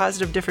share the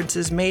positive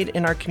differences made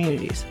in our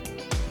communities.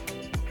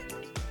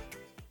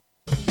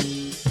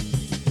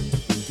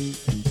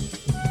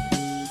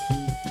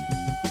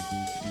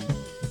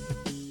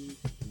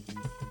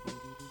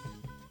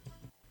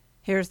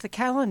 Here's the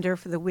calendar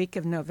for the week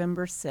of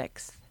November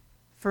 6th.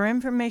 For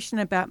information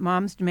about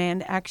Moms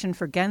Demand Action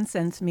for Gun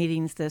Sense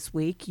meetings this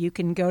week, you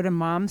can go to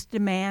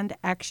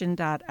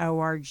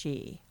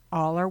momsdemandaction.org.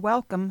 All are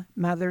welcome,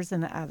 mothers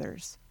and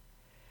others.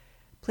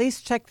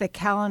 Please check the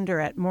calendar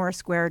at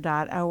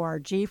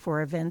moresquare.org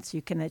for events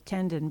you can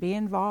attend and be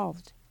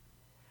involved.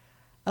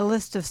 A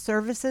list of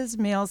services,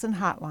 meals, and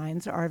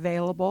hotlines are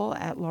available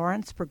at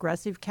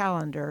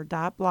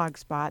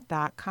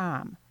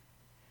lawrenceprogressivecalendar.blogspot.com.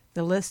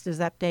 The list is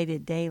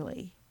updated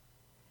daily.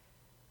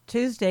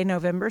 Tuesday,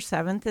 November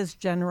 7th is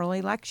General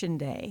Election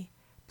Day.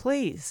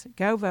 Please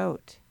go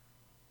vote.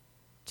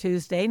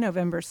 Tuesday,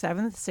 November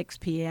 7th, 6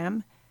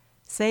 p.m.,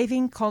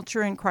 Saving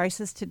Culture in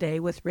Crisis Today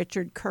with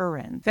Richard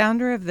Curran,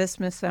 founder of the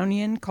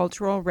Smithsonian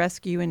Cultural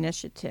Rescue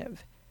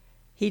Initiative.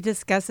 He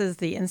discusses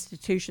the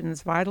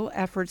institution's vital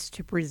efforts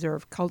to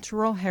preserve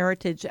cultural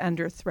heritage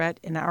under threat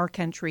in our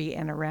country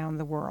and around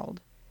the world.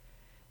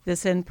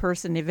 This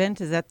in-person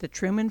event is at the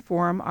Truman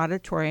Forum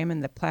Auditorium in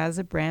the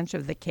Plaza branch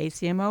of the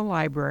KCMO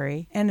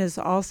Library and is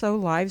also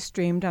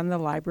live-streamed on the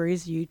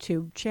library's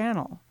YouTube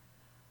channel.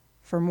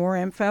 For more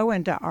info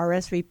and to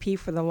RSVP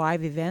for the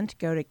live event,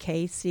 go to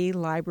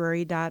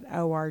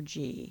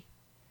kclibrary.org.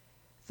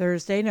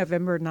 Thursday,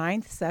 November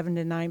 9th, 7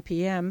 to 9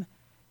 p.m.,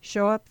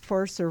 Show Up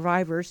for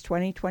Survivors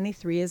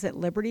 2023 is at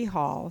Liberty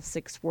Hall,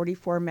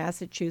 644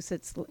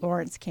 Massachusetts,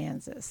 Lawrence,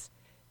 Kansas.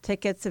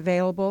 Tickets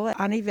available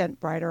on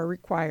Eventbrite are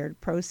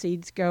required.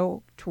 Proceeds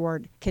go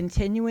toward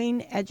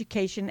continuing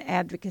education,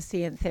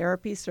 advocacy, and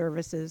therapy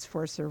services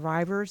for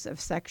survivors of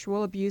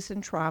sexual abuse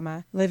and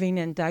trauma living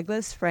in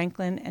Douglas,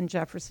 Franklin, and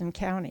Jefferson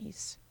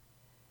counties.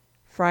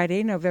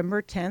 Friday,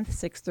 November 10th,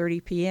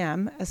 6:30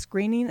 p.m., a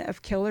screening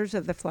of Killers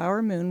of the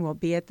Flower Moon will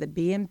be at the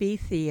B&B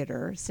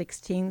Theater,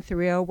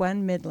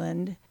 16301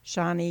 Midland,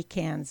 Shawnee,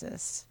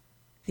 Kansas.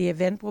 The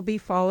event will be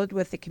followed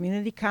with a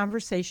community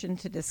conversation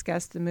to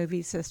discuss the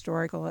movie's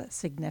historical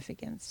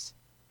significance.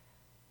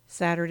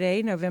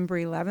 Saturday, November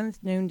 11th,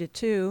 noon to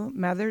 2,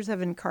 Mothers of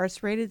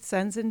Incarcerated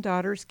Sons and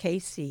Daughters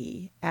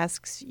KC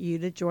asks you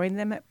to join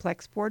them at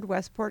Plexboard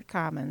Westport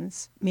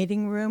Commons,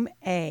 Meeting Room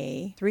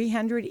A,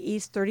 300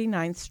 East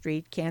 39th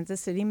Street,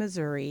 Kansas City,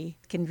 Missouri,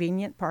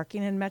 convenient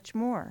parking and much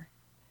more.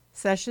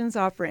 Sessions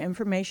offer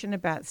information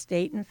about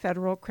state and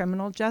federal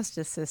criminal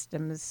justice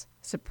systems,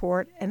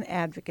 support and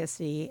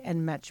advocacy,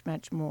 and much,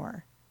 much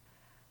more.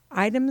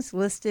 Items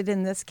listed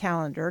in this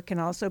calendar can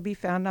also be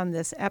found on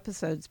this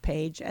episode's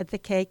page at the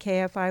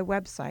KKFI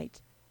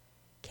website,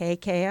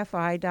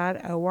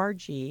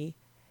 kkfi.org,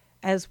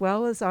 as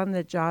well as on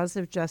the Jaws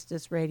of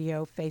Justice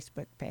Radio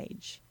Facebook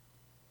page.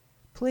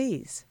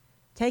 Please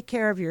take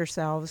care of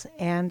yourselves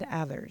and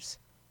others.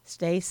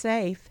 Stay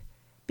safe.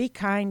 Be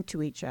kind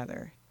to each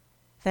other.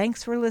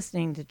 Thanks for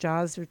listening to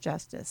Jaws of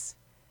Justice.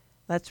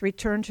 Let's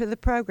return to the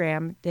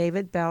program.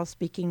 David Bell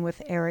speaking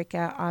with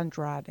Erica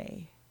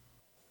Andrade.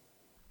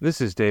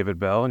 This is David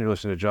Bell, and you're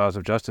listening to Jaws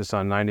of Justice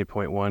on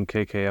 90.1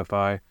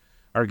 KKFI.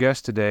 Our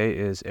guest today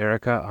is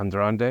Erica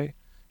Andrade.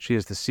 She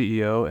is the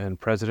CEO and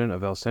president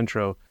of El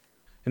Centro.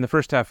 In the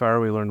first half hour,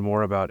 we learned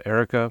more about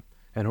Erica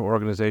and her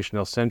organization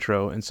El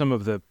Centro and some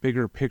of the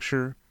bigger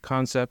picture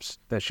concepts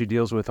that she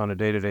deals with on a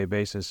day-to-day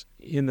basis.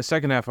 In the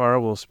second half hour,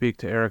 we'll speak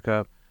to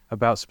Erica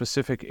about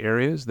specific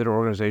areas that her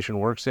organization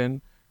works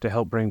in to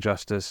help bring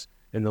justice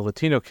in the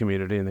Latino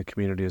community and the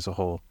community as a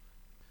whole.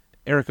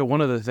 Erica,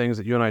 one of the things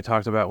that you and I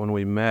talked about when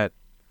we met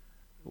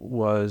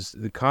was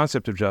the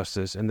concept of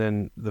justice and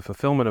then the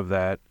fulfillment of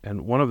that,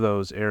 and one of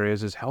those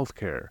areas is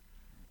healthcare.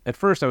 At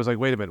first, I was like,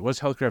 wait a minute, what's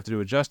healthcare have to do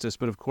with justice?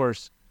 But of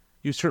course,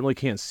 you certainly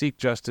can't seek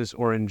justice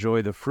or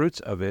enjoy the fruits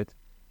of it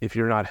if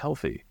you're not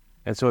healthy.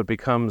 And so it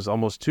becomes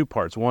almost two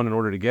parts. One, in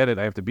order to get it,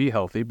 I have to be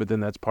healthy, but then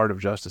that's part of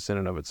justice in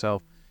and of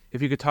itself.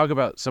 If you could talk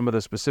about some of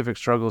the specific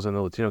struggles in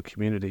the Latino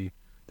community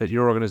that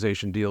your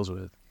organization deals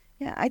with.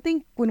 Yeah, I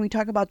think when we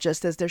talk about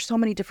justice, there's so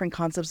many different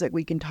concepts that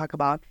we can talk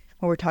about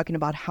when we're talking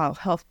about how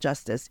health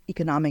justice,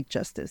 economic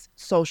justice,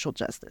 social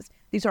justice.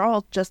 These are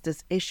all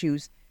justice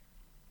issues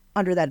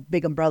under that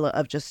big umbrella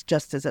of just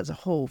justice as a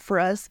whole. For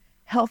us,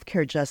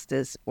 healthcare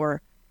justice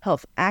or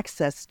health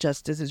access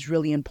justice is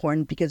really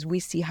important because we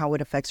see how it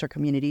affects our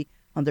community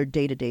on their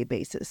day-to-day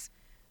basis.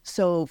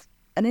 So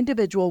an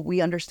individual,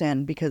 we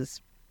understand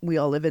because we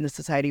all live in a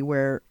society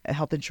where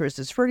health insurance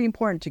is very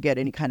important to get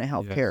any kind of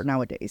health care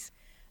nowadays.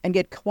 And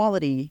get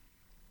quality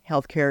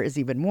health care is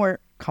even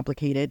more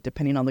complicated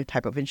depending on the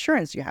type of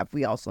insurance you have.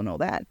 We also know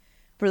that.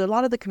 For a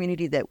lot of the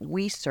community that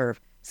we serve,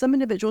 some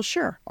individuals,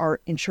 sure, are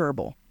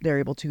insurable. They're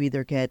able to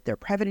either get their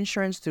private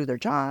insurance through their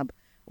job,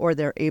 or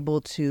they're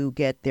able to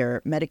get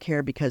their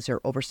Medicare because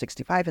they're over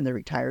 65 and they're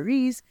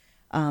retirees.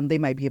 They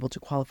might be able to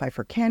qualify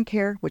for CAN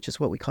Care, which is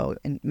what we call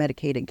in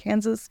Medicaid in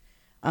Kansas,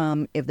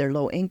 if they're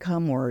low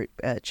income or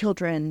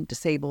children,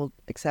 disabled,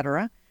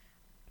 etc.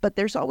 But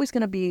there's always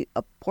going to be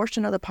a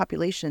portion of the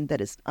population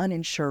that is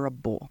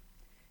uninsurable.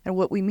 And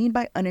what we mean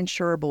by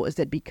uninsurable is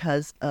that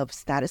because of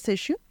status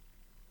issue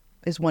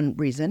is one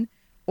reason,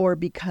 or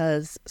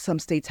because some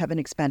states haven't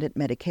expanded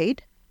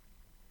Medicaid,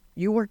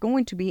 you are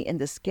going to be in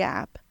this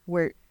gap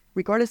where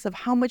regardless of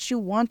how much you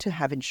want to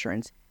have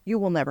insurance, you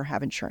will never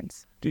have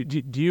insurance. Do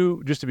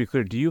you, just to be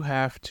clear, do you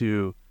have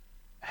to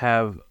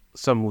have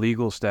some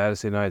legal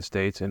status in the United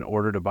States in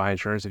order to buy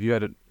insurance? If you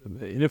had an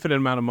infinite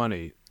amount of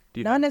money?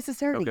 Not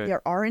necessarily. Okay.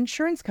 There are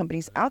insurance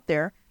companies out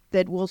there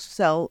that will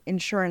sell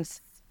insurance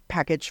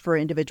package for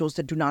individuals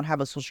that do not have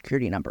a Social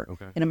Security number.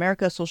 Okay. In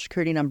America, a Social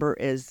Security number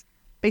is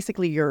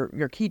basically your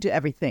key to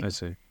everything. I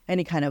see.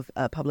 Any kind of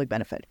public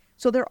benefit.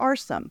 So there are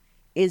some.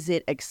 Is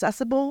it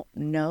accessible?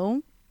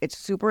 No. It's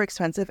super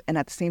expensive, and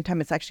at the same time,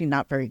 it's actually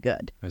not very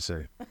good. I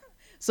see.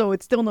 So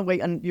it's still in the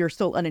way, you're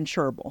still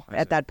uninsurable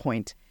at that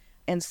point.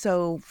 And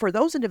so for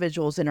those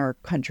individuals in our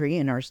country,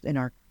 in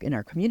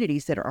our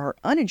communities that are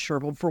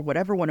uninsurable for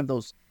whatever one of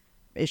those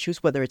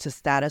issues, whether it's a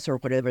status or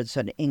whether it's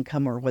an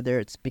income or whether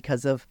it's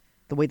because of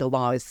the way the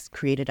law is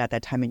created at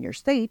that time in your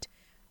state,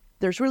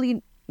 there's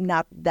really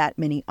not that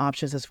many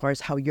options as far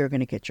as how you're going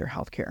to get your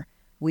health care.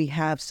 We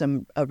have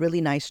a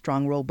really nice,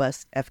 strong,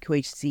 robust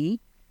FQHC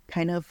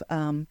kind of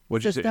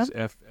system.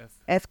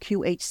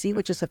 FQHC,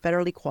 which is a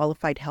federally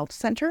qualified health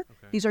center.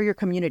 Okay. These are your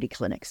community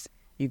clinics.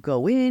 You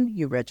go in,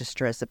 you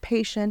register as a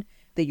patient.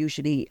 They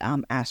usually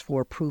ask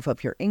for proof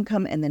of your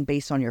income, and then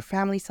based on your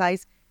family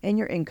size and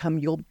your income,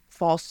 you'll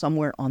fall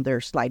somewhere on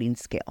their sliding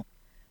scale.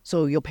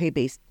 So you'll pay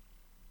based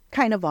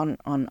kind of on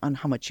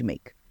how much you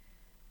make.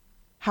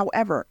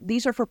 However,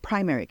 these are for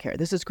primary care.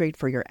 This is great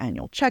for your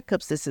annual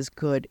checkups. This is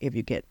good if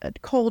you get a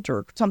cold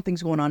or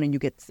something's going on and you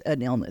get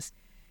an illness.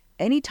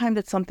 Anytime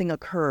that something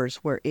occurs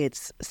where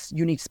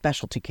you need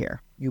specialty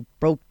care, you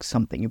broke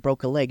something, you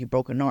broke a leg, you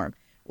broke an arm,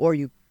 or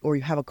you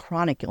have a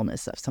chronic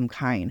illness of some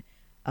kind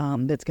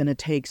that's going to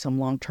take some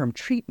long-term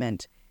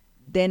treatment,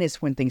 then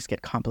is when things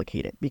get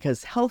complicated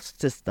because health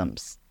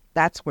systems,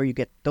 that's where you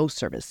get those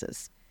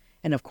services.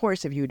 And of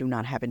course, if you do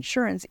not have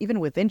insurance, even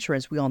with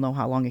insurance, we all know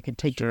how long it can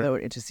take to go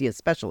to see a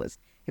specialist.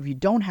 If you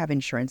don't have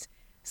insurance,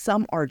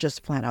 some are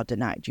just flat out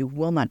denied. You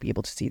will not be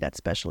able to see that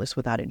specialist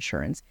without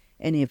insurance.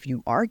 And if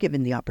you are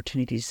given the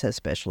opportunity to see a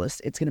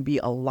specialist, it's going to be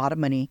a lot of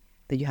money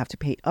that you have to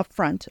pay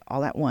upfront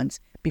all at once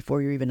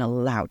before you're even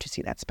allowed to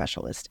see that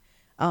specialist.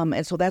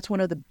 And so that's one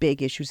of the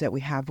big issues that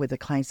we have with the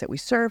clients that we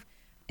serve,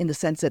 in the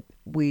sense that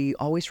we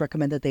always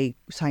recommend that they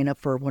sign up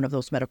for one of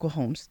those medical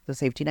homes, the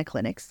safety net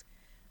clinics.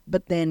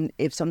 But then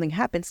if something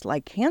happens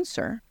like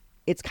cancer,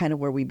 it's kind of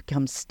where we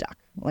become stuck.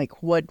 Like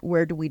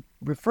where do we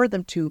refer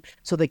them to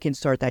so they can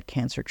start that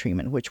cancer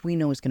treatment, which we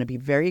know is going to be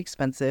very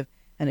expensive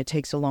and it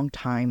takes a long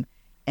time,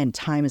 and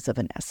time is of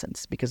an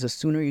essence because the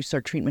sooner you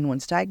start treatment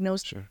once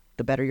diagnosed,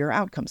 the better your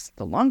outcomes.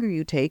 The longer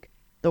you take,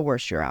 the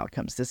worse your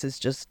outcomes. This is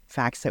just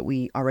facts that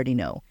we already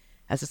know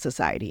as a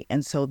society.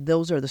 And so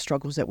those are the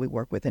struggles that we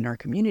work with in our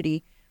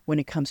community when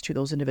it comes to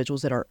those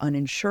individuals that are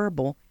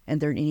uninsurable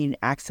and they're needing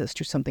access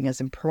to something as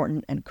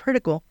important and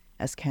critical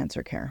as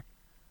cancer care.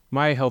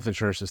 My health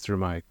insurance is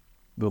through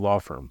the law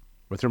firm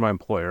or through my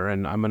employer,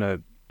 and I'm going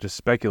to just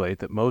speculate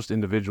that most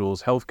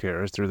individuals' health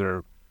care is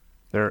through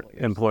their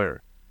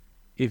employer.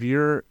 If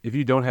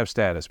you don't have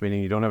status,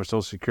 meaning you don't have a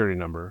social security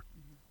number,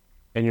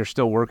 and you're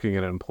still working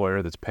at an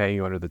employer that's paying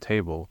you under the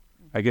table,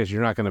 I guess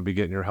you're not going to be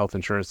getting your health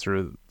insurance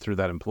through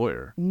that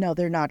employer. No,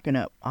 they're not going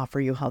to offer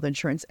you health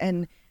insurance.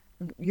 And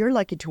you're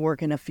lucky to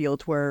work in a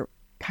field where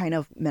kind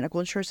of medical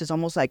insurance is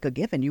almost like a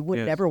given. You would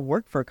never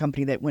work for a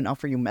company that wouldn't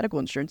offer you medical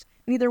insurance.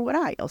 Neither would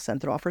I. El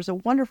Centro offers a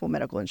wonderful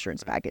medical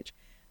insurance package.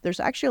 There's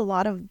actually a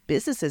lot of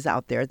businesses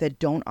out there that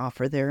don't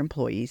offer their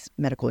employees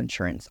medical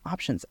insurance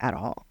options at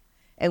all.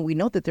 And we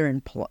know that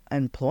they're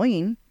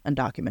employing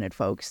undocumented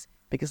folks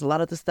because a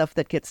lot of the stuff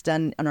that gets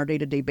done on our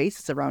day-to-day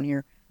basis around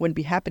here wouldn't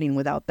be happening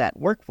without that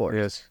workforce.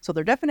 Yes. So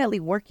they're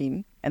definitely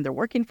working, and they're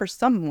working for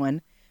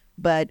someone,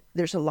 but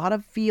there's a lot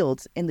of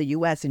fields in the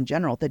U.S. in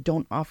general that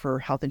don't offer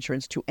health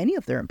insurance to any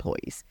of their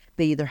employees.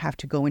 They either have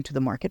to go into the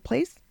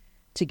marketplace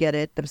to get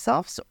it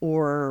themselves,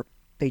 or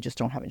they just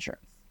don't have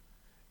insurance.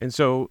 And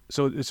so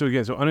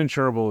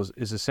uninsurable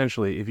is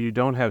essentially if you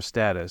don't have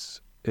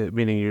status,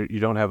 meaning you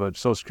don't have a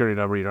social security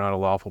number, you're not a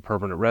lawful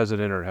permanent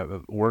resident or have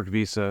a work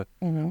visa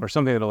or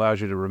something that allows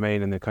you to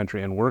remain in the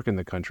country and work in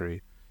the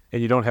country,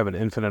 and you don't have an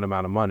infinite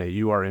amount of money,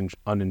 you are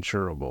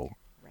uninsurable.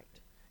 Right.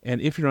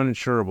 And if you're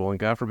uninsurable, and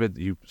God forbid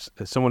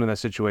someone in that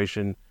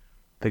situation,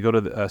 they go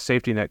to a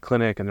safety net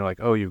clinic and they're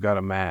like, oh, you've got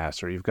a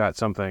mass or you've got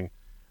something,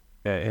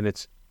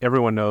 and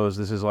everyone knows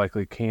this is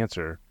likely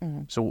cancer.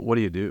 So what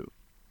do you do?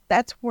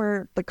 That's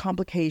where the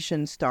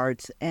complication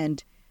starts.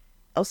 And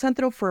El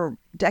Centro for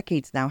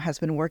decades now has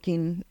been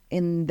working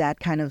in that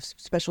kind of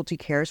specialty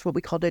care, so what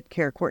we called it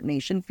care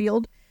coordination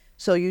field.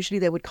 So usually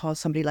they would call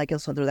somebody like El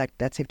Centro,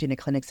 that safety net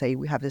clinic, say,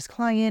 we have this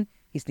client,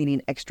 he's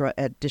needing extra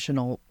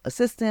additional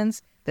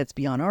assistance that's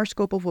beyond our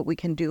scope of what we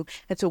can do.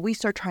 And so we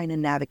start trying to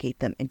navigate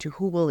them into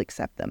who will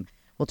accept them.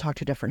 We'll talk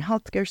to different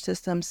healthcare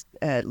systems,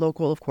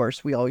 local, of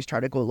course. We always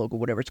try to go local,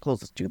 whatever's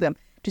closest to them,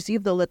 to see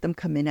if they'll let them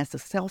come in as a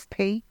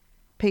self-pay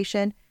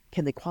patient.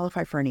 Can they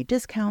qualify for any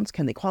discounts?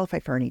 Can they qualify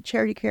for any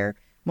charity care?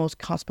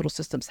 Most hospital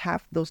systems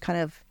have those kind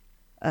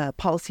of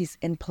policies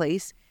in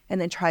place,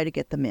 and then try to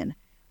get them in.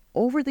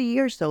 Over the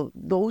years, though,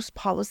 those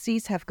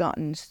policies have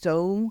gotten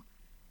so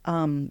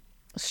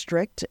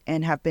strict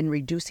and have been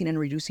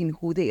reducing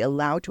who they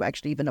allow to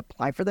actually even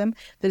apply for them,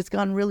 that it's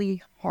gotten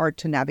really hard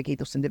to navigate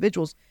those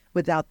individuals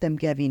without them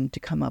having to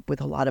come up with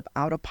a lot of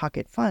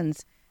out-of-pocket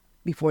funds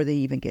before they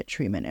even get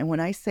treatment. And when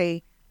I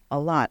say a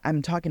lot.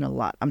 I'm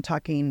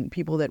talking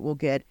people that will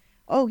get,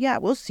 oh, yeah,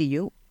 we'll see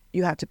you.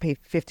 You have to pay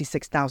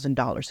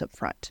 $56,000 up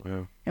front.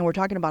 Yeah. And we're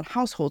talking about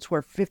households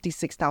where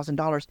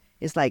 $56,000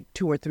 is like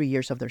 2 or 3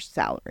 years of their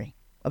salary,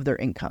 of their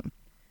income.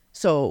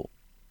 So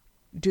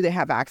do they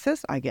have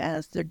access? I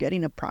guess they're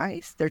getting a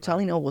price. They're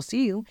telling, oh, we'll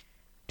see you.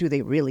 Do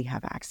they really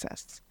have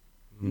access?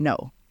 Mm-hmm.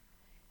 No.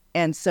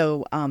 And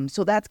so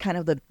so that's kind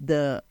of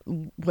the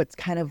what's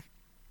kind of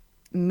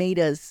made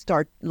us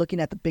start looking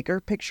at the bigger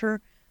picture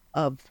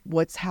of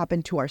what's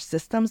happened to our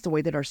systems, the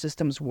way that our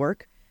systems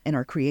work and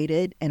are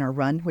created and are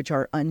run, which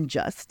are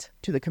unjust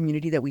to the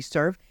community that we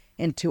serve,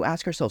 and to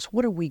ask ourselves,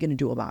 what are we going to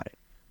do about it?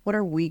 What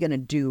are we going to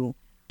do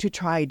to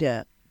try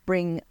to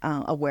bring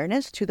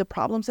awareness to the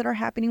problems that are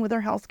happening with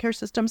our healthcare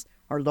systems,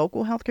 our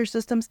local healthcare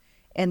systems,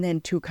 and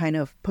then to kind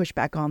of push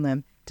back on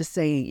them to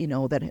say, you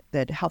know,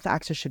 that health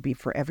access should be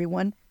for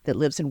everyone that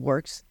lives and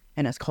works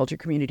and has called your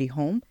community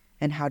home,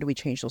 and how do we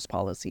change those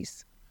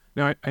policies?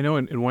 Now, I know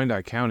in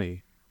Wyandotte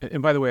County,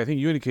 and by the way, I think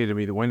you indicated to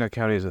me that Wyandotte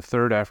County is a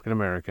third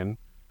African-American,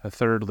 a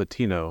third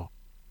Latino,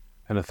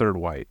 and a third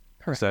white.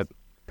 Correct. Is that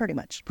pretty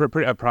much?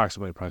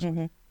 Approximately.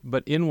 Mm-hmm.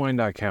 But in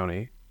Wyandotte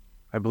County,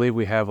 I believe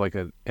we have like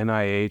a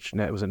NIH,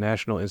 it was a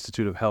National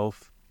Institute of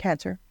Health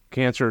Cancer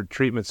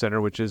Treatment Center,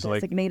 which is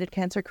Designated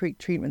Cancer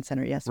Treatment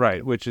Center, yes.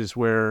 Right, which is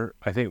where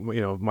I think,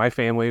 you know, my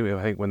family,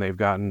 I think when they've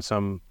gotten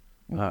some,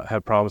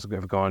 have problems,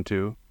 have gone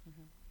to.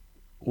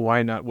 Mm-hmm.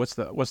 Why not? What's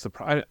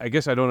the I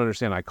guess I don't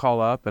understand. I call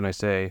up and I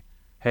say,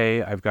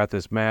 hey, I've got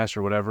this mass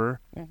or whatever.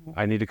 Mm-hmm.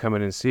 I need to come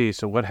in and see.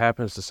 So what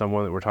happens to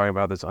someone that we're talking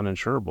about that's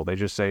uninsurable? They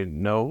just say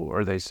no,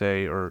 or they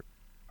say, or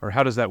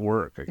how does that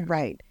work?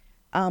 Right.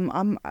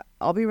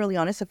 I'll be really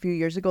honest. A few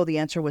years ago, the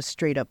answer was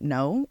straight up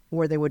no,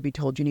 where they would be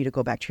told you need to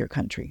go back to your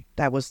country.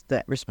 That was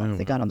the response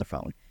they got on the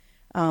phone.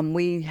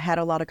 We had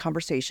a lot of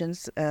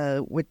conversations,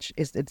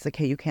 it's the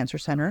KU Cancer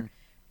Center,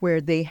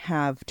 where they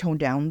have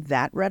toned down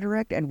that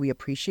rhetoric, and we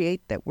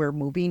appreciate that we're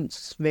moving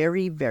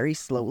very, very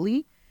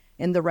slowly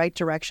in the right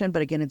direction.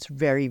 But again, it's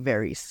very,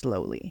 very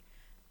slowly.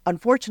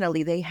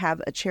 Unfortunately, they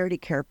have a charity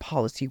care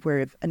policy where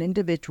if an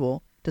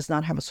individual does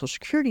not have a social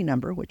security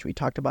number, which we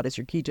talked about is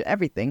your key to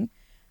everything,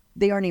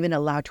 they aren't even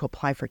allowed to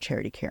apply for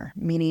charity care,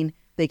 meaning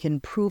they can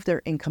prove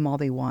their income all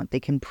they want. They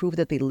can prove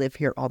that they live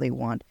here all they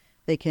want.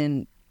 They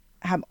can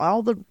have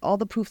all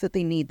the proof that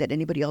they need that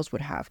anybody else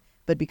would have.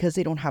 but because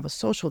they don't have a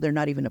social, they're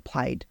not even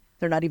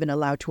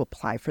allowed to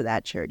apply for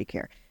that charity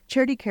care.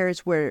 Charity care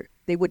is where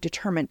they would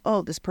determine,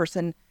 oh, this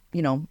person,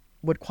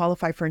 would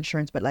qualify for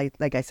insurance, but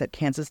like I said,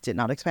 Kansas did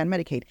not expand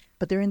Medicaid,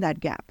 but they're in that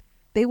gap.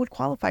 They would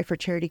qualify for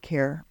charity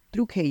care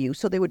through KU,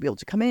 so they would be able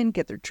to come in,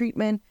 get their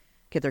treatment,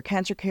 get their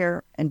cancer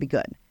care, and be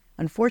good.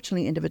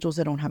 Unfortunately, individuals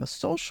that don't have a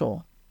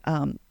social,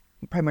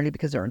 primarily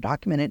because they're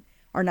undocumented,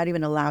 are not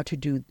even allowed to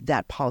do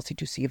that policy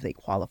to see if they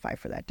qualify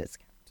for that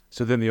discount.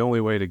 So then the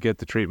only way to get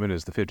the treatment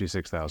is the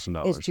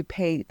 $56,000. Is to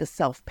pay the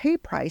self-pay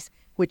price,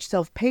 which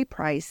self-pay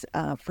price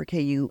for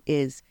KU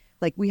is,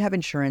 like, we have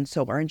insurance,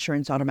 so our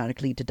insurance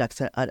automatically deducts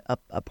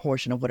a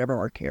portion of whatever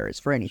our care is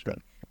for anything.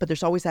 Sure. But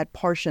there's always that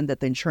portion that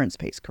the insurance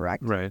pays,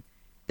 correct? Right.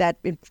 That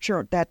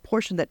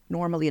portion that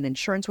normally an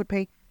insurance would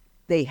pay,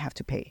 they have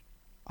to pay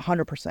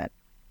 100%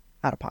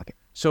 out of pocket.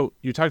 So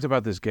you talked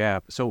about this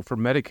gap. So for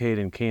Medicaid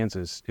in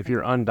Kansas, if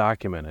you're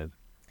undocumented,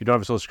 you don't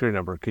have a social security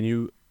number, can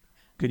you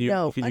get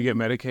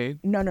Medicaid?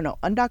 No.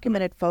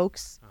 Undocumented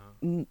folks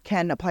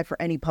can apply for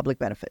any public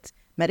benefits.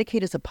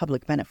 Medicaid is a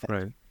public benefit.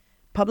 Right.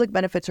 Public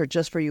benefits are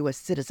just for U.S.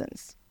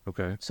 citizens.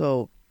 Okay.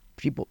 So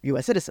people,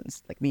 U.S.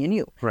 citizens, like me and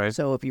you. Right.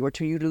 So if you were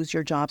to lose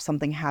your job,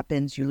 something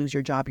happens, you lose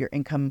your job, your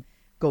income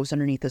goes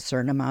underneath a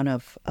certain amount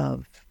of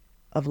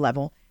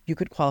level, you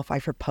could qualify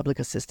for public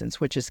assistance,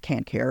 which is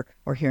CanCare,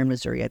 or here in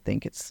Missouri, I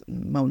think it's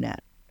MONET,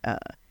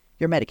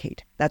 your Medicaid.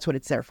 That's what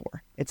it's there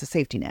for. It's a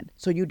safety net.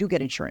 So you do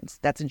get insurance.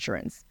 That's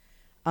insurance.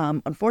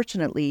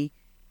 Unfortunately,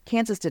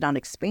 Kansas did not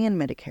expand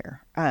CanCare,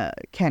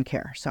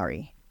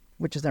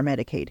 which is their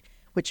Medicaid,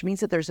 which means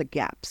that there's a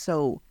gap.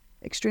 So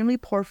extremely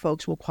poor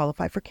folks will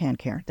qualify for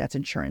CanCare. That's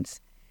insurance.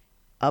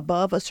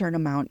 Above a certain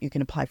amount, you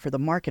can apply for the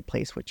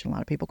marketplace, which a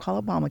lot of people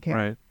call Obamacare,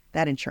 right.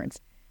 That insurance.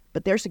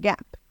 But there's a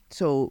gap.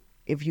 So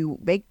if you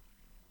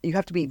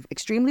have to be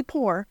extremely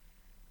poor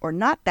or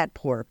not that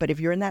poor, but if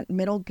you're in that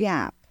middle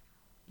gap,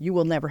 you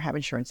will never have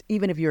insurance,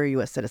 even if you're a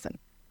U.S. citizen.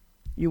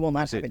 You will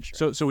not have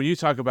insurance. So when you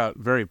talk about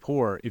very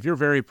poor, if you're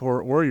very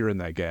poor or you're in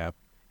that gap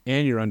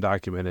and you're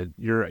undocumented,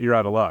 you're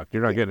out of luck.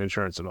 You're not getting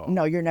insurance at all.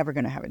 No, you're never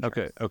going to have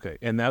insurance. Okay.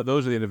 And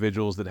those are the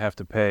individuals that have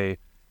to pay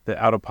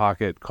the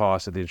out-of-pocket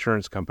costs that the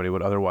insurance company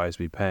would otherwise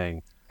be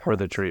paying for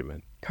the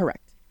treatment.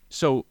 Correct.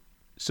 So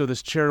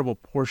this charitable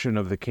portion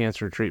of the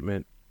cancer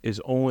treatment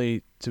is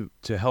only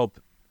to help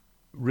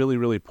really,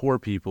 really poor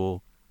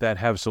people that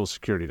have Social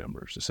Security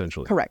numbers,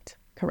 essentially. Correct.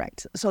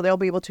 So they'll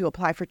be able to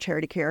apply for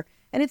charity care.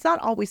 And it's not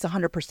always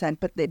 100%,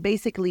 but it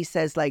basically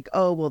says like,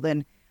 oh, well,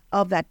 then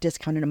of that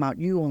discounted amount,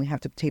 you only have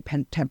to take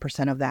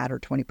 10% of that or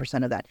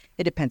 20% of that.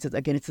 It depends.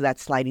 Again, it's that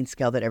sliding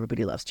scale that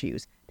everybody loves to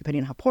use.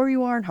 Depending on how poor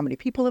you are and how many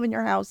people live in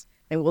your house,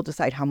 they will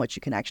decide how much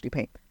you can actually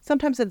pay.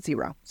 Sometimes it's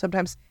zero.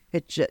 Sometimes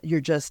you're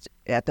just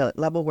at the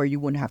level where you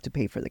wouldn't have to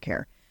pay for the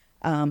care.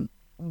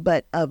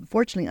 But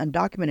unfortunately,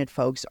 undocumented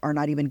folks are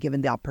not even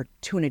given the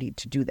opportunity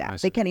to do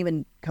that. They can't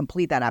even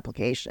complete that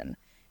application.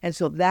 And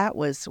so that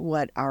was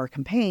what our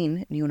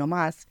campaign, Ni Uno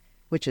Más,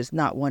 which is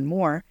Not One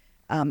More,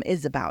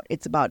 is about.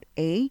 It's about,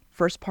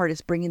 first part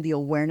is bringing the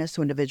awareness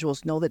so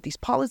individuals know that these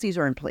policies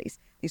are in place.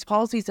 These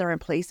policies are in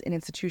place in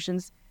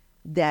institutions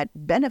that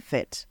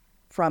benefit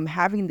from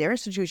having their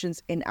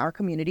institutions in our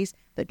communities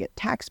that get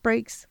tax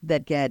breaks,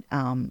 that get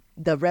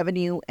the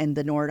revenue and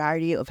the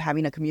notoriety of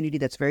having a community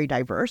that's very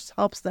diverse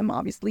helps them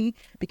obviously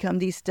become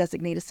these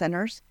designated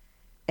centers.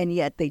 And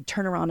yet they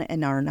turn around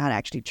and are not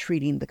actually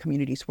treating the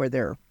communities where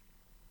they're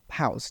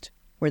housed,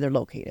 where they're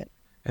located.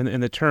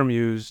 And the term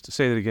used,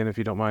 say that again if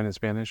you don't mind in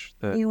Spanish.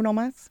 Ni uno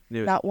más,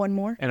 not one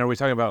more. And are we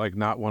talking about like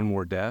not one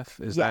more death?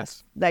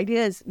 Yes, the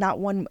idea is not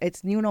one.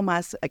 It's Ni uno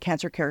más, a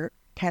cancer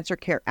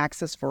care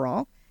access for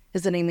all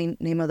is the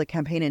name of the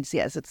campaign. And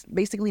yes, it's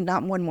basically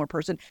not one more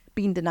person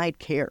being denied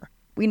care.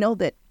 We know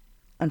that,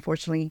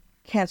 unfortunately,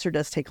 cancer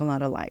does take a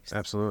lot of lives.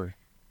 Absolutely.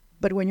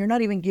 But when you're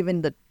not even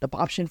given the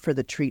option for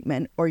the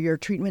treatment, or your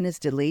treatment is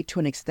delayed to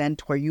an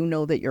extent where you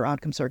know that your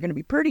outcomes are going to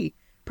be pretty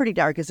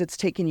dark, as it's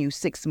taken you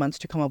 6 months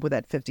to come up with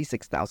that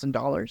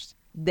 $56,000,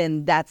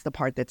 then that's the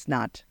part that's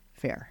not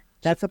fair.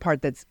 That's the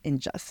part that's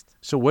unjust.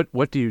 So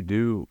what do you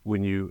do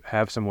when you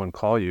have someone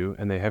call you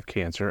and they have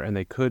cancer and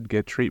they could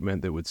get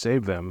treatment that would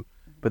save them,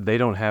 but they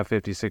don't have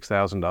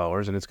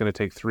 $56,000 and it's going to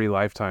take 3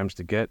 lifetimes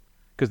to get,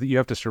 because you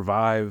have to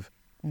survive,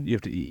 you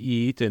have to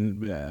eat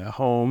and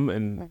home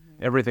and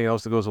everything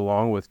else that goes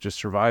along with just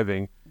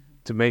surviving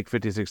to make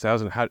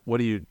 $56,000. What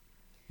do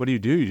you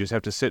do? You just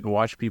have to sit and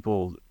watch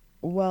people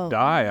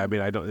die. I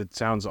mean, it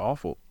sounds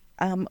awful.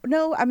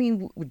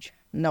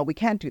 No, we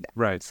can't do that.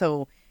 Right.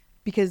 So,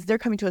 because they're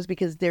coming to us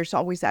because there's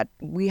always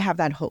we have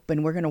that hope,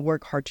 and we're going to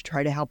work hard to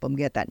try to help them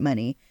get that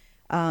money.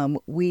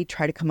 We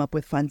try to come up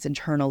with funds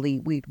internally.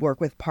 We work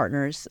with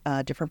partners,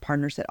 different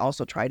partners that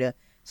also try to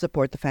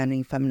support the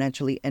family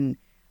financially. And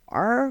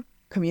our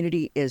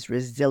community is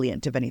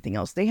resilient, if anything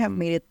else. They have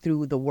made it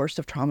through the worst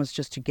of traumas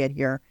just to get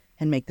here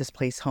and make this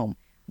place home.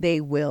 They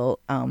will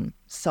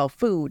sell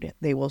food.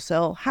 They will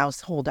sell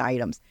household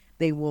items.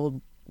 They will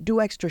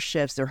do extra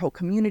shifts. Their whole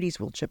communities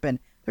will chip in.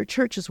 Their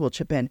churches will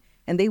chip in.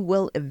 And they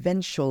will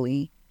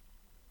eventually,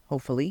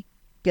 hopefully,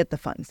 get the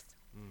funds.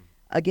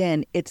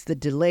 again, it's the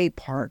delay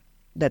part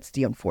that's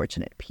the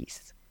unfortunate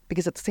piece.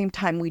 Because at the same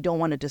time, we don't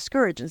want to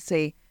discourage and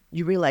say,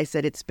 you realize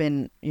that it's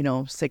been,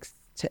 6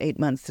 to 8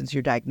 months since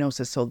your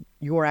diagnosis, so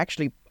your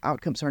actually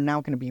outcomes are now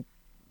going to be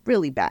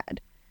really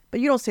bad. But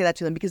you don't say that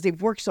to them because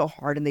they've worked so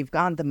hard and they've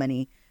gotten the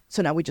money.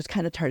 So now we just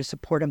kind of try to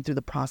support them through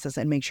the process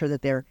and make sure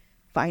that they're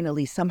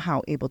finally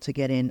somehow able to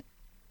get in.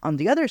 On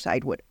the other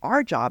side, what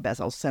our job as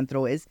El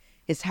Centro is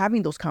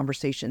having those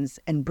conversations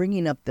and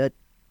bringing up the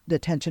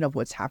attention of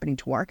what's happening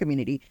to our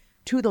community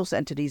to those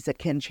entities that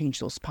can change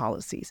those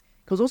policies.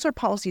 Because those are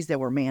policies that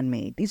were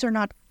man-made. These are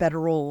not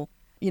federal,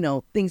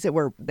 things that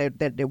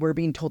we're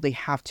being told they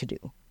have to do.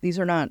 These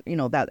are not,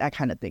 that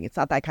kind of thing. It's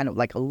not that kind of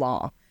like a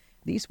law.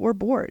 These were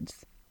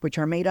boards, which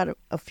are made out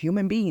of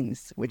human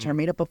beings, which are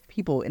made up of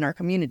people in our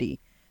community,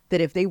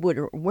 that if they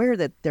were aware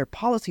that their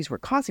policies were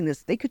causing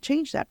this, they could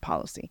change that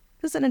policy.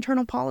 This is an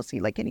internal policy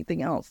like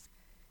anything else.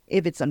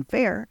 If it's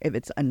unfair, if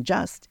it's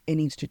unjust, it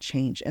needs to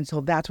change. And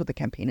so that's what the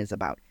campaign is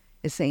about,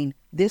 is saying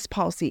this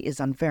policy is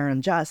unfair and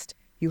unjust,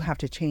 you have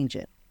to change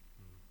it.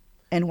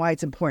 And why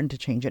it's important to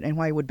change it and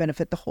why it would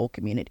benefit the whole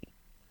community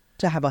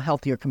to have a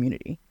healthier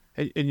community.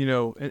 And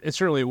it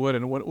certainly would.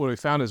 And what we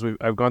found is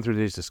I've gone through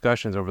these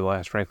discussions over the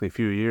last, frankly,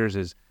 few years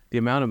is the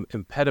amount of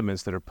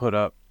impediments that are put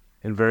up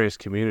in various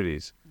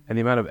communities and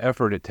the amount of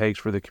effort it takes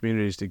for the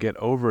communities to get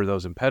over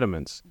those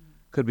impediments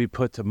could be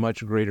put to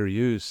much greater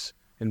use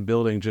in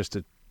building just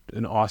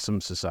an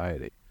awesome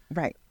society.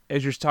 Right.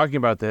 As you're talking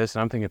about this,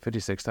 and I'm thinking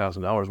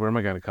 $56,000, where am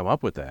I going to come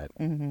up with that?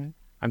 Mm-hmm.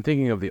 I'm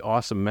thinking of the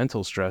awesome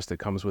mental stress that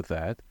comes with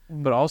that,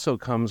 but also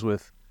comes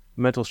with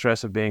mental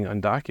stress of being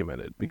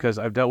undocumented. Because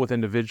I've dealt with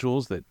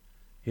individuals that,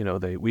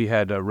 we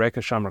had Rekha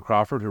Shamra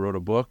Crawford, who wrote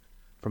a book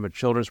from a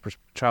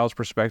child's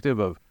perspective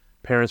of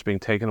parents being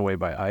taken away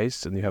by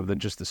ICE, and you have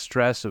just the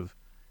stress of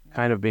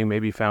kind of being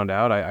maybe found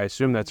out. I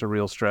assume that's a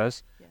real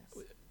stress. Yes.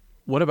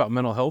 What about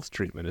mental health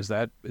treatment? Is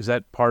that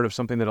part of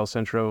something that El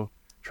Centro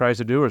tries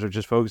to do, or is it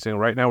just focusing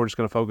right now? We're just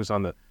going to focus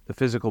on the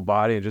physical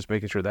body and just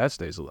making sure that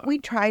stays alive. We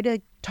try to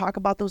talk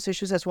about those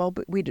issues as well,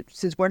 but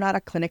since we're not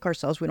a clinic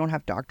ourselves, we don't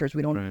have doctors,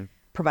 we don't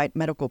provide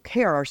medical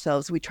care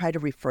ourselves. We try to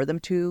refer them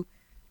to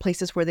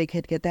places where they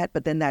could get that.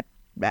 But then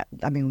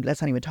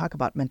let's not even talk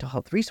about mental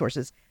health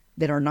resources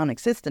that are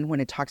non-existent when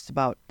it talks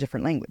about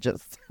different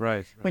languages.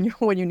 Right. When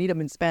you need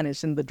them in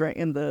Spanish in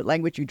the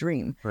language you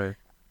dream. Right.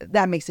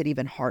 That makes it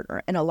even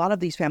harder. And a lot of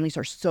these families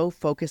are so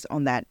focused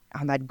on that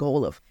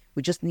goal of,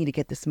 we just need to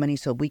get this money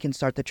so we can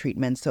start the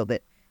treatment so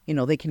that,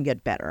 they can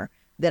get better,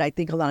 that I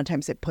think a lot of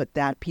times they put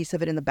that piece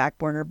of it in the back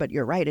burner. But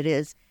you're right, it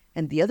is.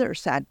 And the other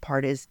sad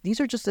part is these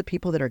are just the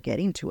people that are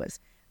getting to us.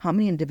 How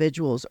many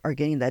individuals are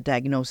getting that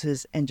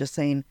diagnosis and just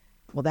saying,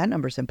 well, that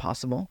number's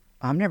impossible.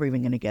 I'm never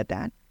even going to get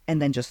that.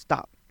 And then just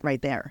stop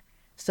right there.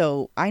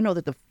 So I know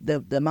that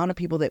the amount of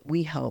people that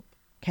we help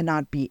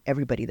cannot be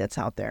everybody that's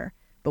out there.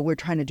 But we're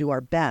trying to do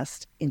our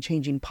best in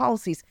changing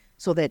policies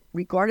so that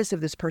regardless if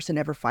this person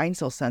ever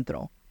finds El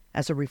Centro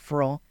as a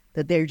referral,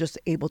 that they're just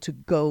able to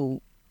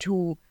go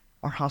to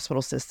our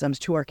hospital systems,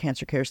 to our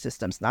cancer care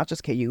systems, not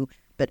just KU,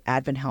 but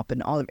Advent Help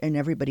and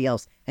everybody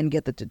else, and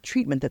get the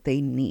treatment that they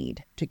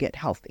need to get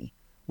healthy.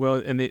 Well,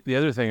 and the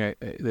other thing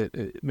that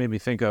it made me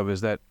think of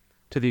is that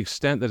to the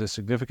extent that a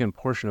significant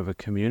portion of a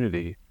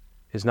community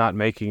is not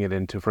making it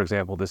into, for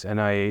example, this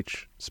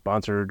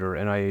NIH-sponsored or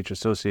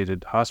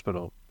NIH-associated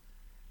hospital,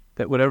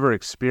 that whatever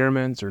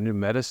experiments or new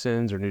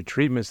medicines or new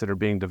treatments that are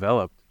being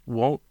developed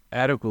won't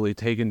adequately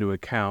take into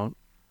account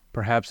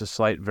perhaps a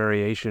slight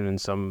variation in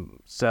some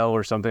cell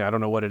or something, I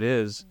don't know what it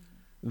is,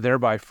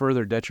 thereby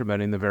further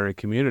detrimenting the very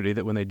community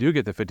that when they do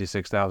get the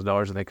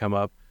 $56,000 and they come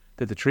up,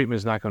 that the treatment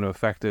is not going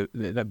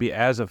to be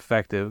as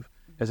effective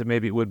as it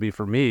maybe would be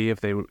for me if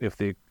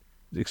the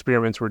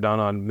experiments were done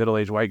on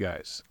middle-aged white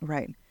guys.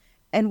 Right.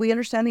 And we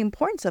understand the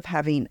importance of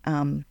having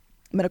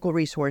medical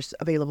resource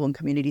available in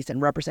communities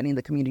and representing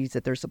the communities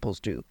that they're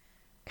supposed to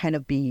kind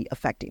of be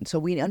affecting. So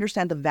we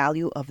understand the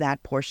value of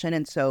that portion.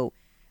 And so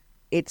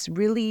it's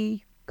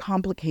really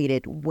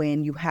complicated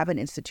when you have an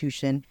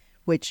institution,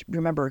 which,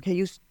 remember, you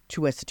use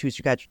two institutes.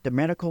 You got the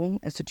medical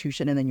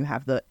institution, and then you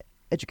have the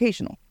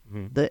educational,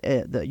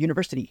 the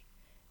university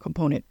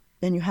component.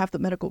 Then you have the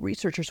medical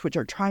researchers, which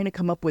are trying to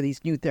come up with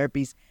these new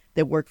therapies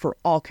that work for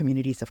all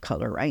communities of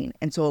color, right?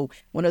 And so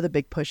one of the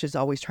big pushes is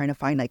always trying to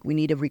find, we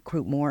need to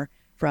recruit more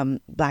from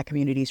Black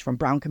communities, from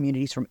brown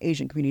communities, from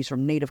Asian communities,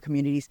 from Native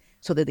communities,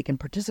 so that they can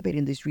participate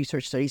in these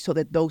research studies, so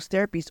that those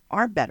therapies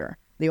are better.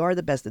 They are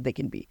the best that they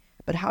can be.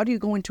 But how do you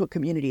go into a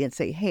community and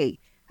say, hey,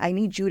 I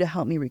need you to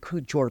help me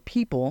recruit your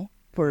people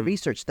for a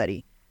research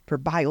study, for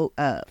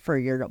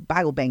your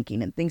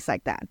biobanking and things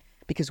like that,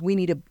 because we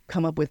need to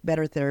come up with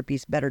better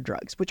therapies, better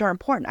drugs, which are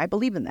important. I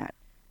believe in that.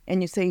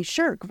 And you say,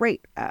 sure,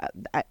 great.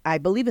 I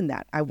believe in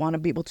that. I want to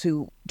be able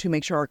to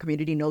make sure our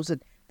community knows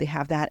that they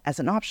have that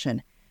as an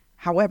option.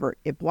 However,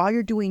 if while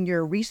you're doing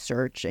your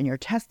research and your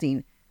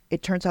testing,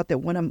 it turns out that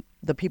one of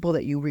the people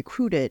that you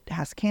recruited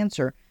has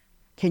cancer,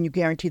 can you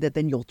guarantee that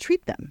then you'll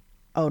treat them?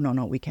 Oh,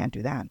 no, we can't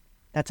do that.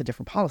 That's a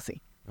different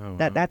policy. Oh,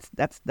 wow.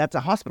 That's a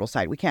hospital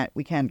side. We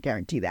can't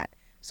guarantee that.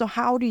 So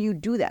how do you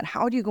do that?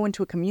 How do you go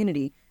into a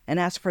community and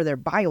ask for their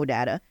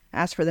biodata,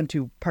 ask for them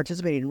to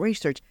participate in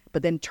research,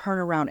 but then turn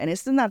around, and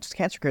it's not just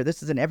cancer care,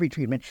 this is in every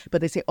treatment,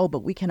 but they say, oh,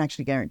 but we can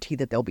actually guarantee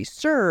that they'll be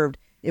served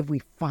if we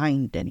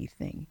find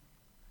anything.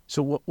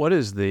 So what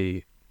is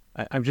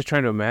I'm just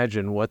trying to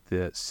imagine what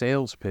the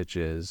sales pitch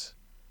is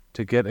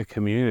to get a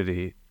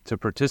community to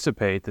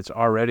participate that's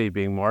already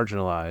being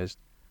marginalized,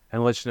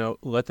 and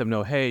let them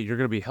know, hey, you're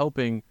going to be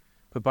helping,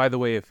 but by the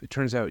way, if it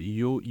turns out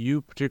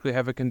you particularly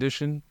have a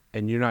condition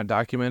and you're not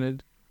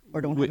documented,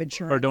 or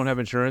don't have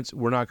insurance,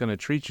 we're not going to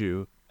treat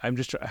you. I'm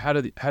just how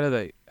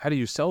do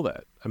you sell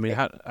that? I mean,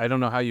 I don't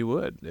know how you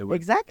would.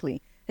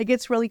 Exactly. It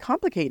gets really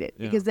complicated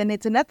because then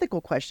it's an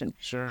ethical question.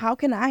 Sure. How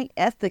can I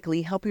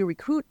ethically help you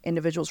recruit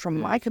individuals from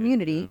my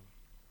community,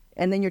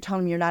 and then you're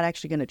telling me you're not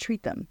actually going to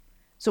treat them?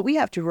 So we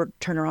have to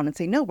turn around and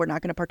say, no, we're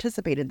not going to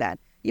participate in that,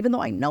 even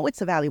though I know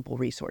it's a valuable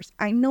resource.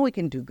 I know it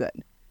can do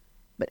good,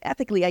 but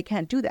ethically I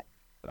can't do that.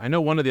 I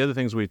know one of the other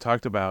things we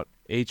talked about,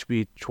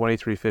 HB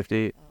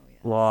 2350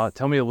 law.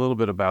 Tell me a little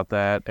bit about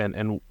that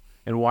and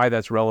why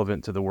that's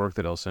relevant to the work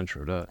that El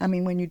Centro does. I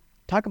mean, when you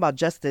talk about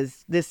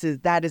justice,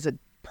 that is a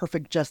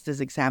perfect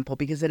justice example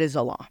because it is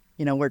a law.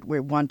 You know,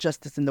 we want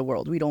justice in the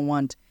world. We don't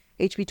want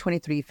HB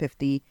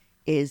 2350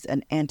 is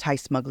an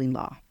anti-smuggling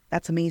law.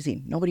 That's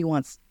amazing.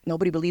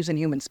 Nobody believes in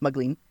human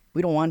smuggling.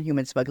 We don't want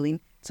human smuggling.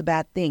 It's a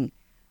bad thing.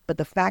 But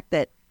the fact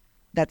that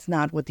that's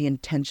not what the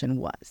intention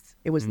was.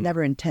 It was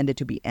never intended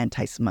to be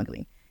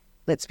anti-smuggling.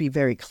 Let's be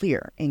very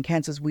clear. In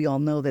Kansas, we all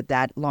know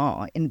that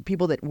law, and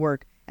people that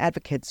work,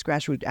 advocates,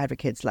 grassroots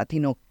advocates,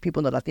 Latino, people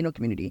in the Latino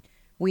community,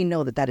 we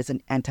know that is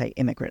an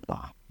anti-immigrant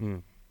law.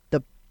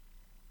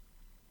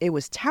 It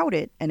was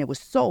touted and it was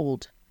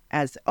sold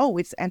as, oh,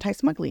 it's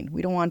anti-smuggling.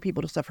 We don't want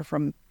people to suffer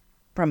from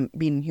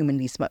being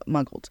humanly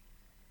smuggled.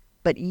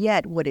 But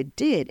yet what it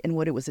did and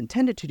what it was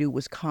intended to do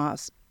was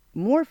cause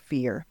more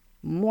fear,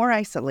 more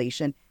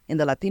isolation in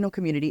the Latino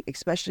community,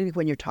 especially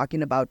when you're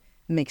talking about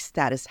mixed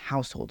status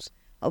households.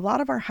 A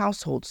lot of our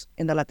households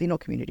in the Latino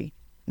community,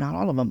 not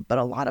all of them, but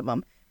a lot of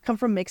them, come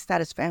from mixed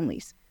status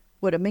families.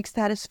 What a mixed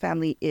status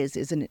family is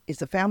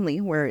a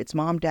family where it's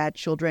mom, dad,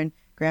 children,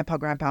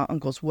 grandpa,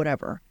 uncles,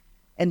 whatever.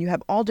 And you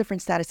have all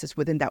different statuses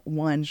within that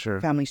one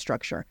family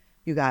structure.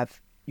 You have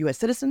U.S.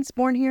 citizens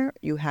born here.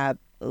 You have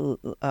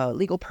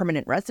legal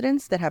permanent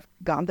residents that have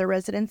gotten their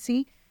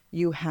residency.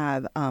 You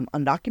have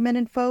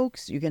undocumented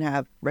folks. You can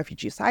have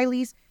refugee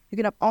asylees. You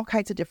can have all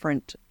kinds of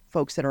different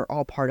folks that are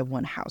all part of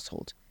one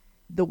household.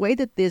 The way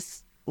that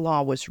this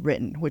law was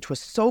written, which was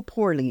so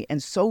poorly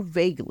and so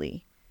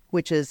vaguely,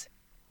 which is,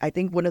 I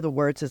think one of the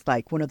words is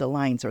like one of the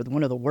lines, or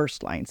one of the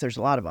worst lines. There's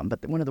a lot of them,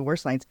 but one of the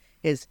worst lines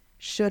is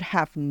should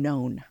have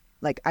known.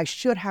 Like, I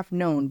should have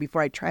known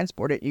before I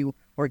transported you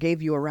or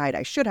gave you a ride.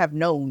 I should have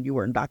known you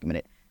were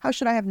undocumented. How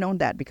should I have known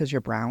that? Because you're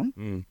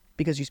brown?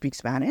 Because you speak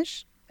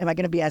Spanish? Am I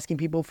going to be asking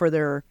people for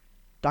their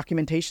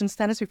documentation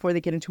status before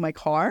they get into my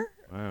car?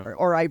 Wow.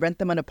 Or I rent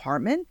them an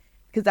apartment?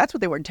 Because that's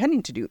what they were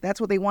intending to do. That's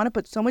what they want to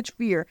put so much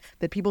fear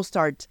that people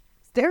start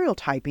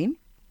stereotyping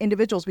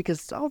individuals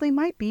because, oh, they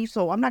might be,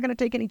 so I'm not going to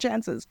take any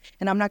chances.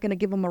 And I'm not going to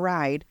give them a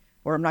ride,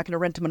 or I'm not going to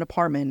rent them an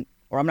apartment,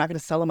 or I'm not going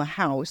to sell them a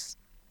house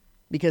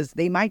because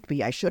they might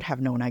be. I should have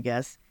known, I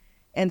guess.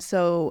 And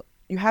so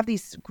you have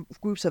these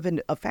groups of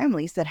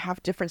families that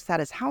have different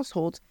status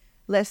households.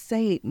 Let's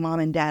say mom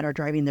and dad are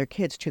driving their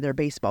kids to their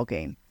baseball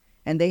game,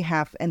 and they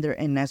have,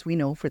 and as we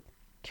know, for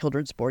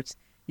children's sports,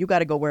 you got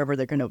to go wherever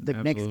the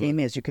next game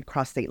is. You could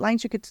cross state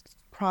lines. You could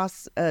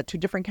cross to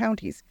different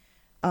counties.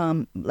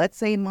 Let's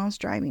say mom's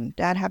driving.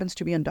 Dad happens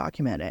to be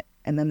undocumented,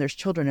 and then there's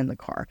children in the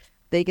car.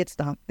 They get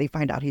stopped. They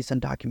find out he's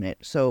undocumented.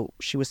 So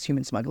she was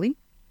human smuggling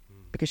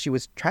because she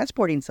was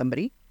transporting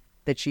somebody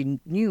that she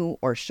knew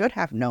or should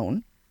have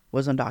known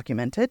was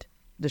undocumented.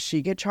 Does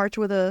she get charged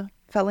with a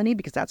felony?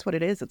 Because that's what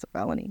it is. It's a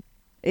felony.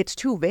 It's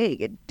too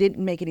vague. It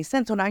didn't make any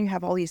sense. So now you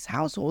have all these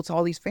households,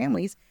 all these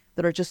families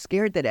that are just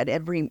scared that at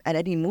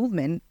any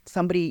movement,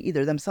 somebody,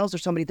 either themselves or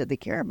somebody that they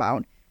care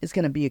about, is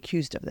going to be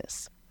accused of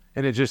this.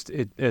 And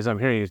it as I'm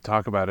hearing you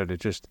talk about it,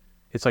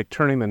 it's like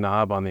turning the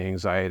knob on the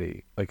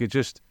anxiety. Like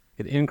it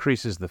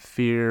increases the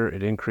fear,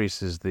 it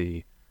increases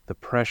the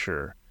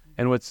pressure.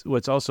 And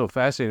what's also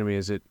fascinating to me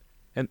is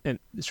and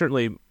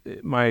certainly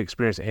my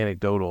experience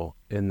anecdotal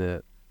in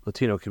the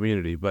Latino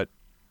community, but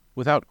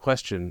without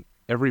question,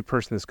 every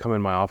person that's come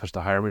in my office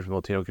to hire me from the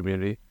Latino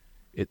community,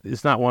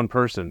 it's not one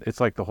person. It's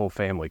like the whole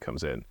family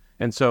comes in.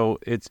 And so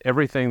it's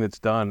everything that's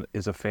done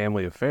is a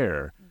family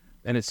affair.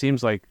 And it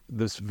seems like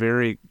this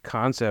very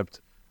concept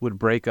would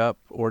break up,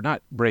 or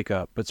not break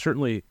up, but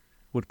certainly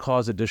would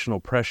cause additional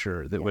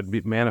pressure that would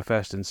be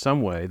manifest in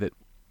some way that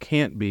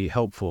can't be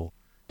helpful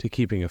to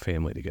keeping a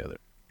family together.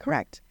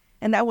 Correct.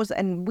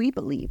 And we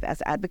believe,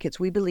 as advocates,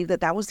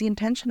 that was the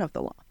intention of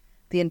the law.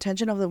 The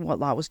intention of the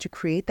law was to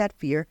create that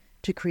fear,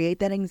 to create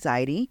that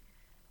anxiety,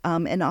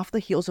 and off the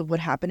heels of what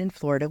happened in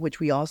Florida,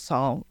 which we all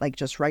saw, like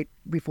just right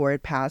before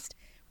it passed,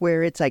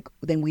 where it's like,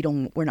 then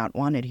we're not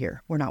wanted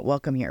here. We're not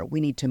welcome here.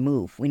 We need to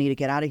move. We need to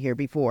get out of here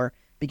before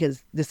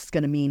because this is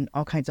going to mean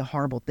all kinds of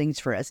horrible things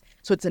for us.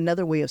 So it's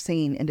another way of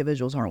saying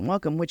individuals aren't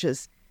welcome, which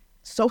is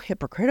so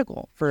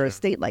hypocritical for a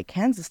state like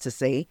Kansas to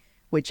say,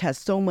 which has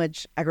so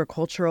much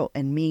agricultural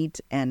and meat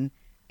and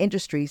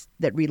industries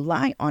that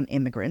rely on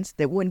immigrants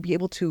that wouldn't be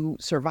able to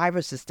survive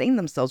or sustain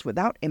themselves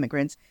without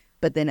immigrants,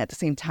 but then at the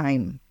same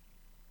time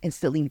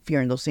instilling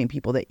fear in those same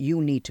people that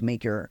you need to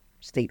make your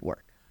state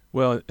work.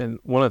 Well, and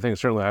one of the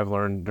things certainly I've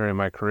learned during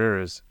my career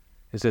is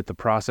that the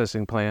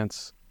processing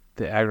plants,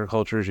 the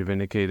agriculture, as you've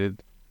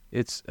indicated,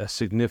 it's a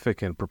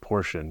significant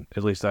proportion,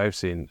 at least I've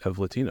seen, of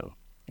Latino.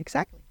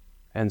 Exactly.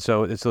 And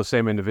so it's those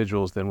same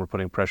individuals then we're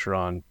putting pressure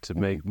on to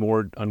make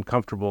more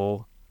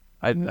uncomfortable.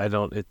 It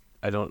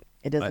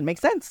doesn't make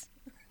sense.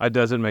 It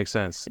doesn't make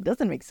sense. It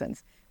doesn't make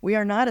sense. We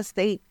are not a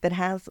state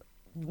that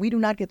we do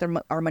not get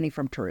our money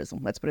from tourism.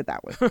 Let's put it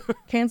that way.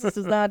 Kansas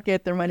does not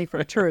get their money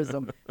from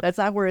tourism. That's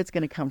not where it's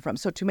going to come from.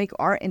 So to make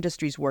our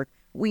industries work,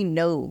 we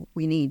know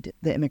we need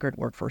the immigrant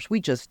workforce.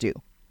 We just do.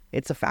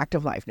 It's a fact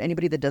of life.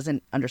 Anybody that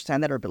doesn't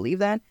understand that or believe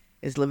that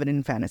is living in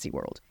a fantasy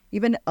world.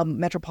 Even a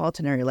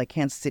metropolitan area like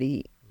Kansas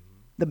City,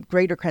 the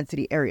greater Kansas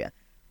City area,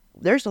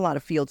 there's a lot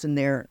of fields in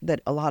there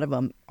that a lot of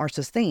them are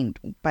sustained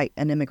by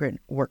an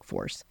immigrant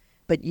workforce.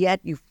 But yet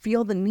you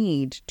feel the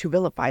need to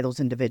vilify those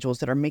individuals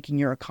that are making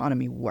your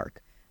economy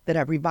work, that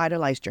have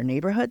revitalized your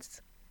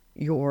neighborhoods,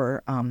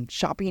 your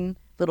shopping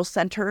little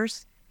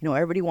centers. You know,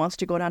 everybody wants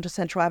to go down to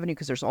Central Avenue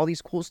because there's all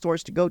these cool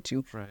stores to go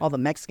to, right. All the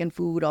Mexican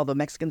food, all the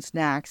Mexican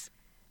snacks.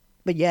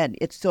 But yet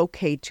it's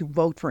okay to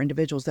vote for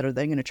individuals that are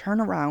then going to turn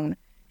around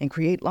and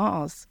create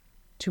laws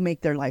to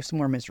make their lives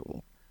more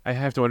miserable. I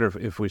have to wonder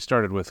if we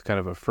started with kind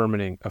of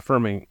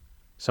affirming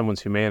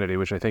someone's humanity,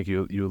 which I think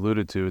you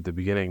alluded to at the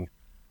beginning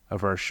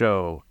of our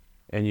show,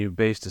 and you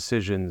base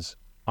decisions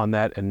on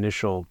that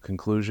initial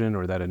conclusion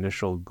or that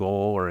initial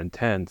goal or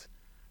intent,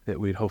 that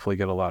we'd hopefully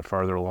get a lot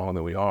farther along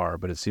than we are.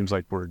 But it seems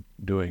like we're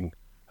doing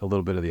a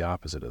little bit of the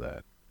opposite of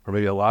that, or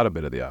maybe a lot of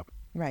bit of the opposite.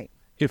 Right.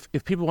 If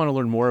people want to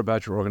learn more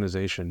about your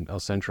organization, El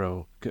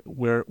Centro,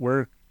 where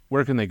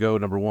can they go,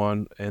 number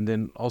one, and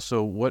then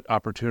also what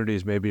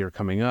opportunities maybe are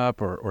coming up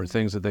or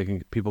things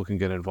that people can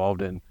get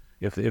involved in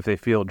if they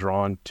feel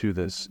drawn to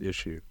this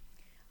issue?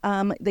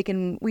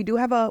 We do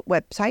have a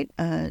website,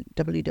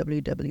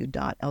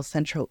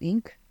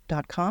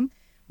 www.elcentroinc.com.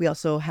 We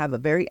also have a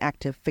very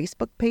active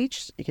Facebook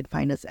page. You can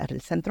find us at El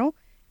Centro,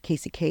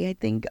 KCK, I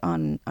think,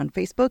 on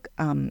Facebook,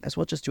 as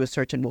well. Just do a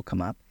search and we'll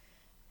come up.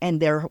 And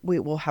there we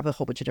will have a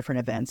whole bunch of different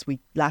events.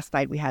 Last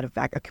night we had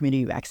a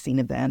community vaccine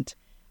event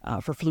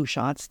for flu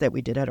shots that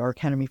we did at our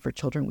Academy for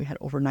Children. We had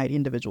over 90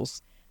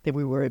 individuals that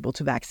we were able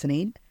to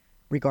vaccinate,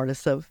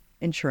 regardless of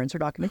insurance or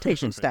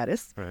documentation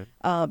status, right.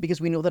 Because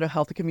we know that a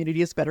healthy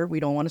community is better. We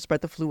don't want to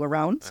spread the flu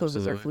around. Absolutely. So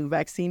this is our flu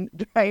vaccine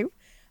drive.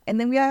 And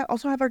then we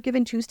also have our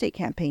Giving Tuesday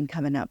campaign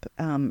coming up.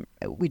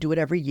 We do it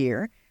every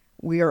year.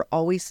 We are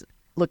always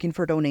looking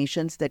for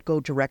donations that go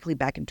directly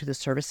back into the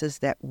services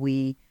that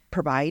we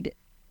provide.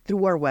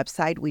 Through our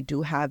website, we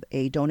do have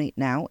a donate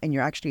now, and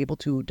you're actually able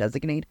to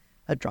designate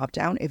a drop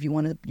down if you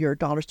want your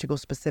dollars to go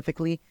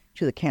specifically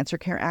to the cancer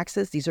care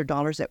access. These are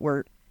dollars that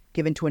were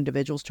given to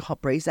individuals to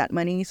help raise that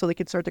money so they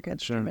can start their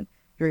cancer treatment.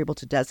 You're able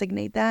to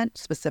designate that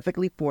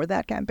specifically for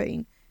that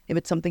campaign if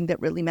it's something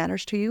that really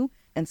matters to you.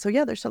 And so,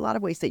 there's a lot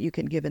of ways that you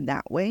can give in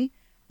that way.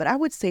 But I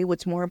would say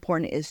what's more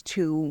important is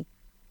to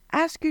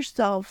ask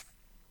yourself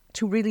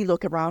to really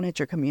look around at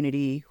your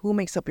community, who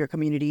makes up your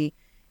community,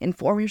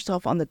 inform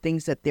yourself on the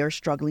things that they're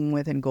struggling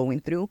with and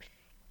going through.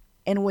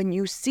 And when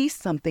you see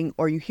something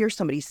or you hear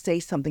somebody say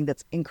something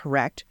that's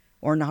incorrect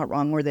or not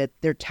wrong, or that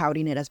they're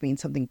touting it as being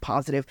something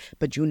positive,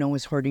 but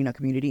is hurting a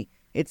community,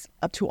 it's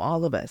up to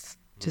all of us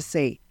to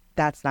say,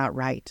 that's not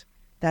right.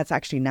 That's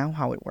actually now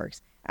how it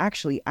works.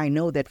 Actually, I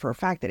know that for a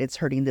fact that it's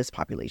hurting this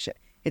population.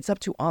 It's up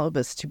to all of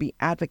us to be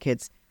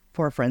advocates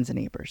for our friends and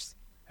neighbors.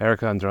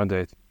 Erica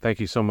Andrade,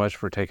 thank you so much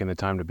for taking the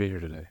time to be here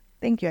today.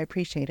 Thank you. I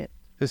appreciate it.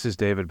 This is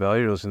David Bell.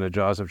 You're listening to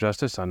Jaws of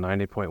Justice on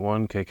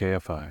 90.1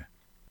 KKFI.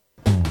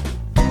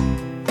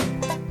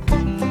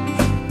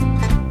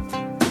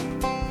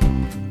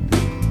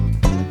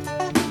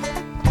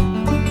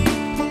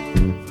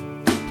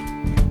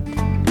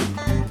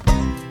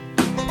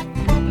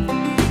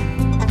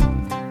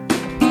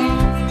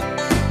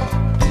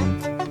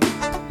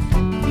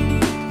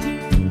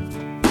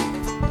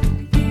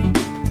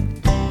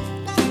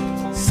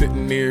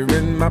 Sitting here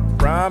in my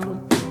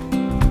problem.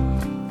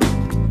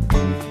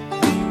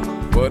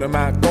 What am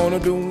I gonna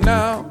do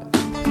now?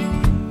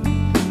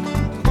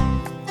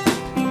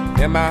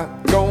 Am I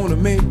gonna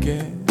make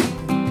it?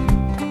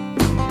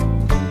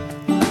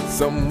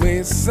 Some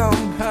way,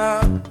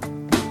 somehow.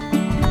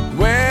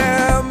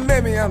 Well,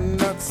 maybe I'm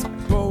not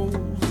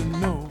supposed to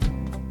know.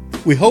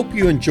 We hope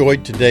you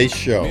enjoyed today's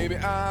show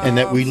and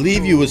that we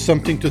leave you with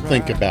something to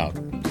think about,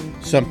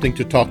 something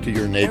to talk to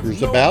your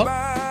neighbors about,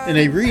 and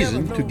a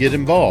reason to get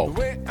involved.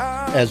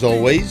 As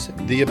always,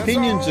 the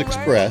opinions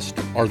expressed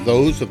are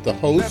those of the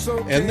host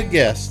and the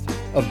guests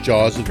of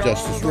Jaws of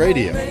Justice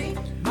Radio,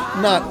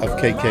 not of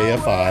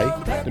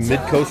KKFI, the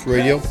Mid-Coast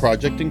Radio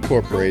Project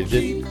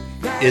Incorporated,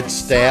 its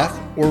staff,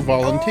 or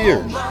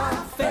volunteers.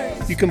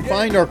 You can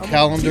find our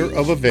calendar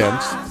of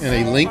events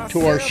and a link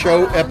to our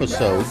show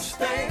episodes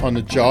on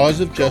the Jaws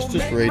of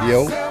Justice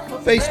Radio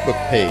Facebook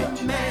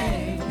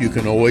page. You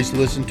can always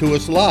listen to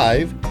us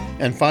live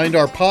and find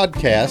our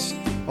podcast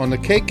on the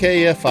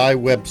KKFI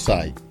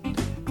website,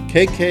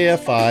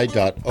 kkfi.org.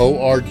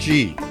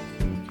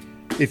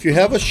 If you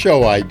have a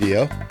show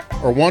idea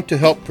or want to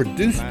help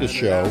produce the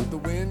show,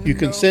 you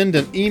can send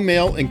an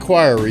email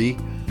inquiry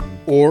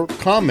or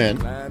comment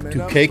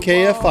to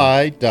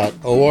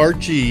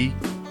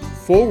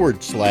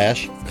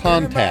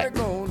kkfi.org/contact.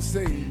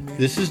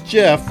 This is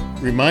Jeff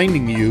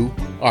reminding you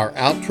our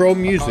outro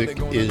music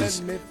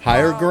is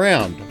Higher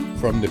Ground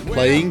from the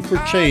Playing for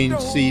Change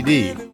CD.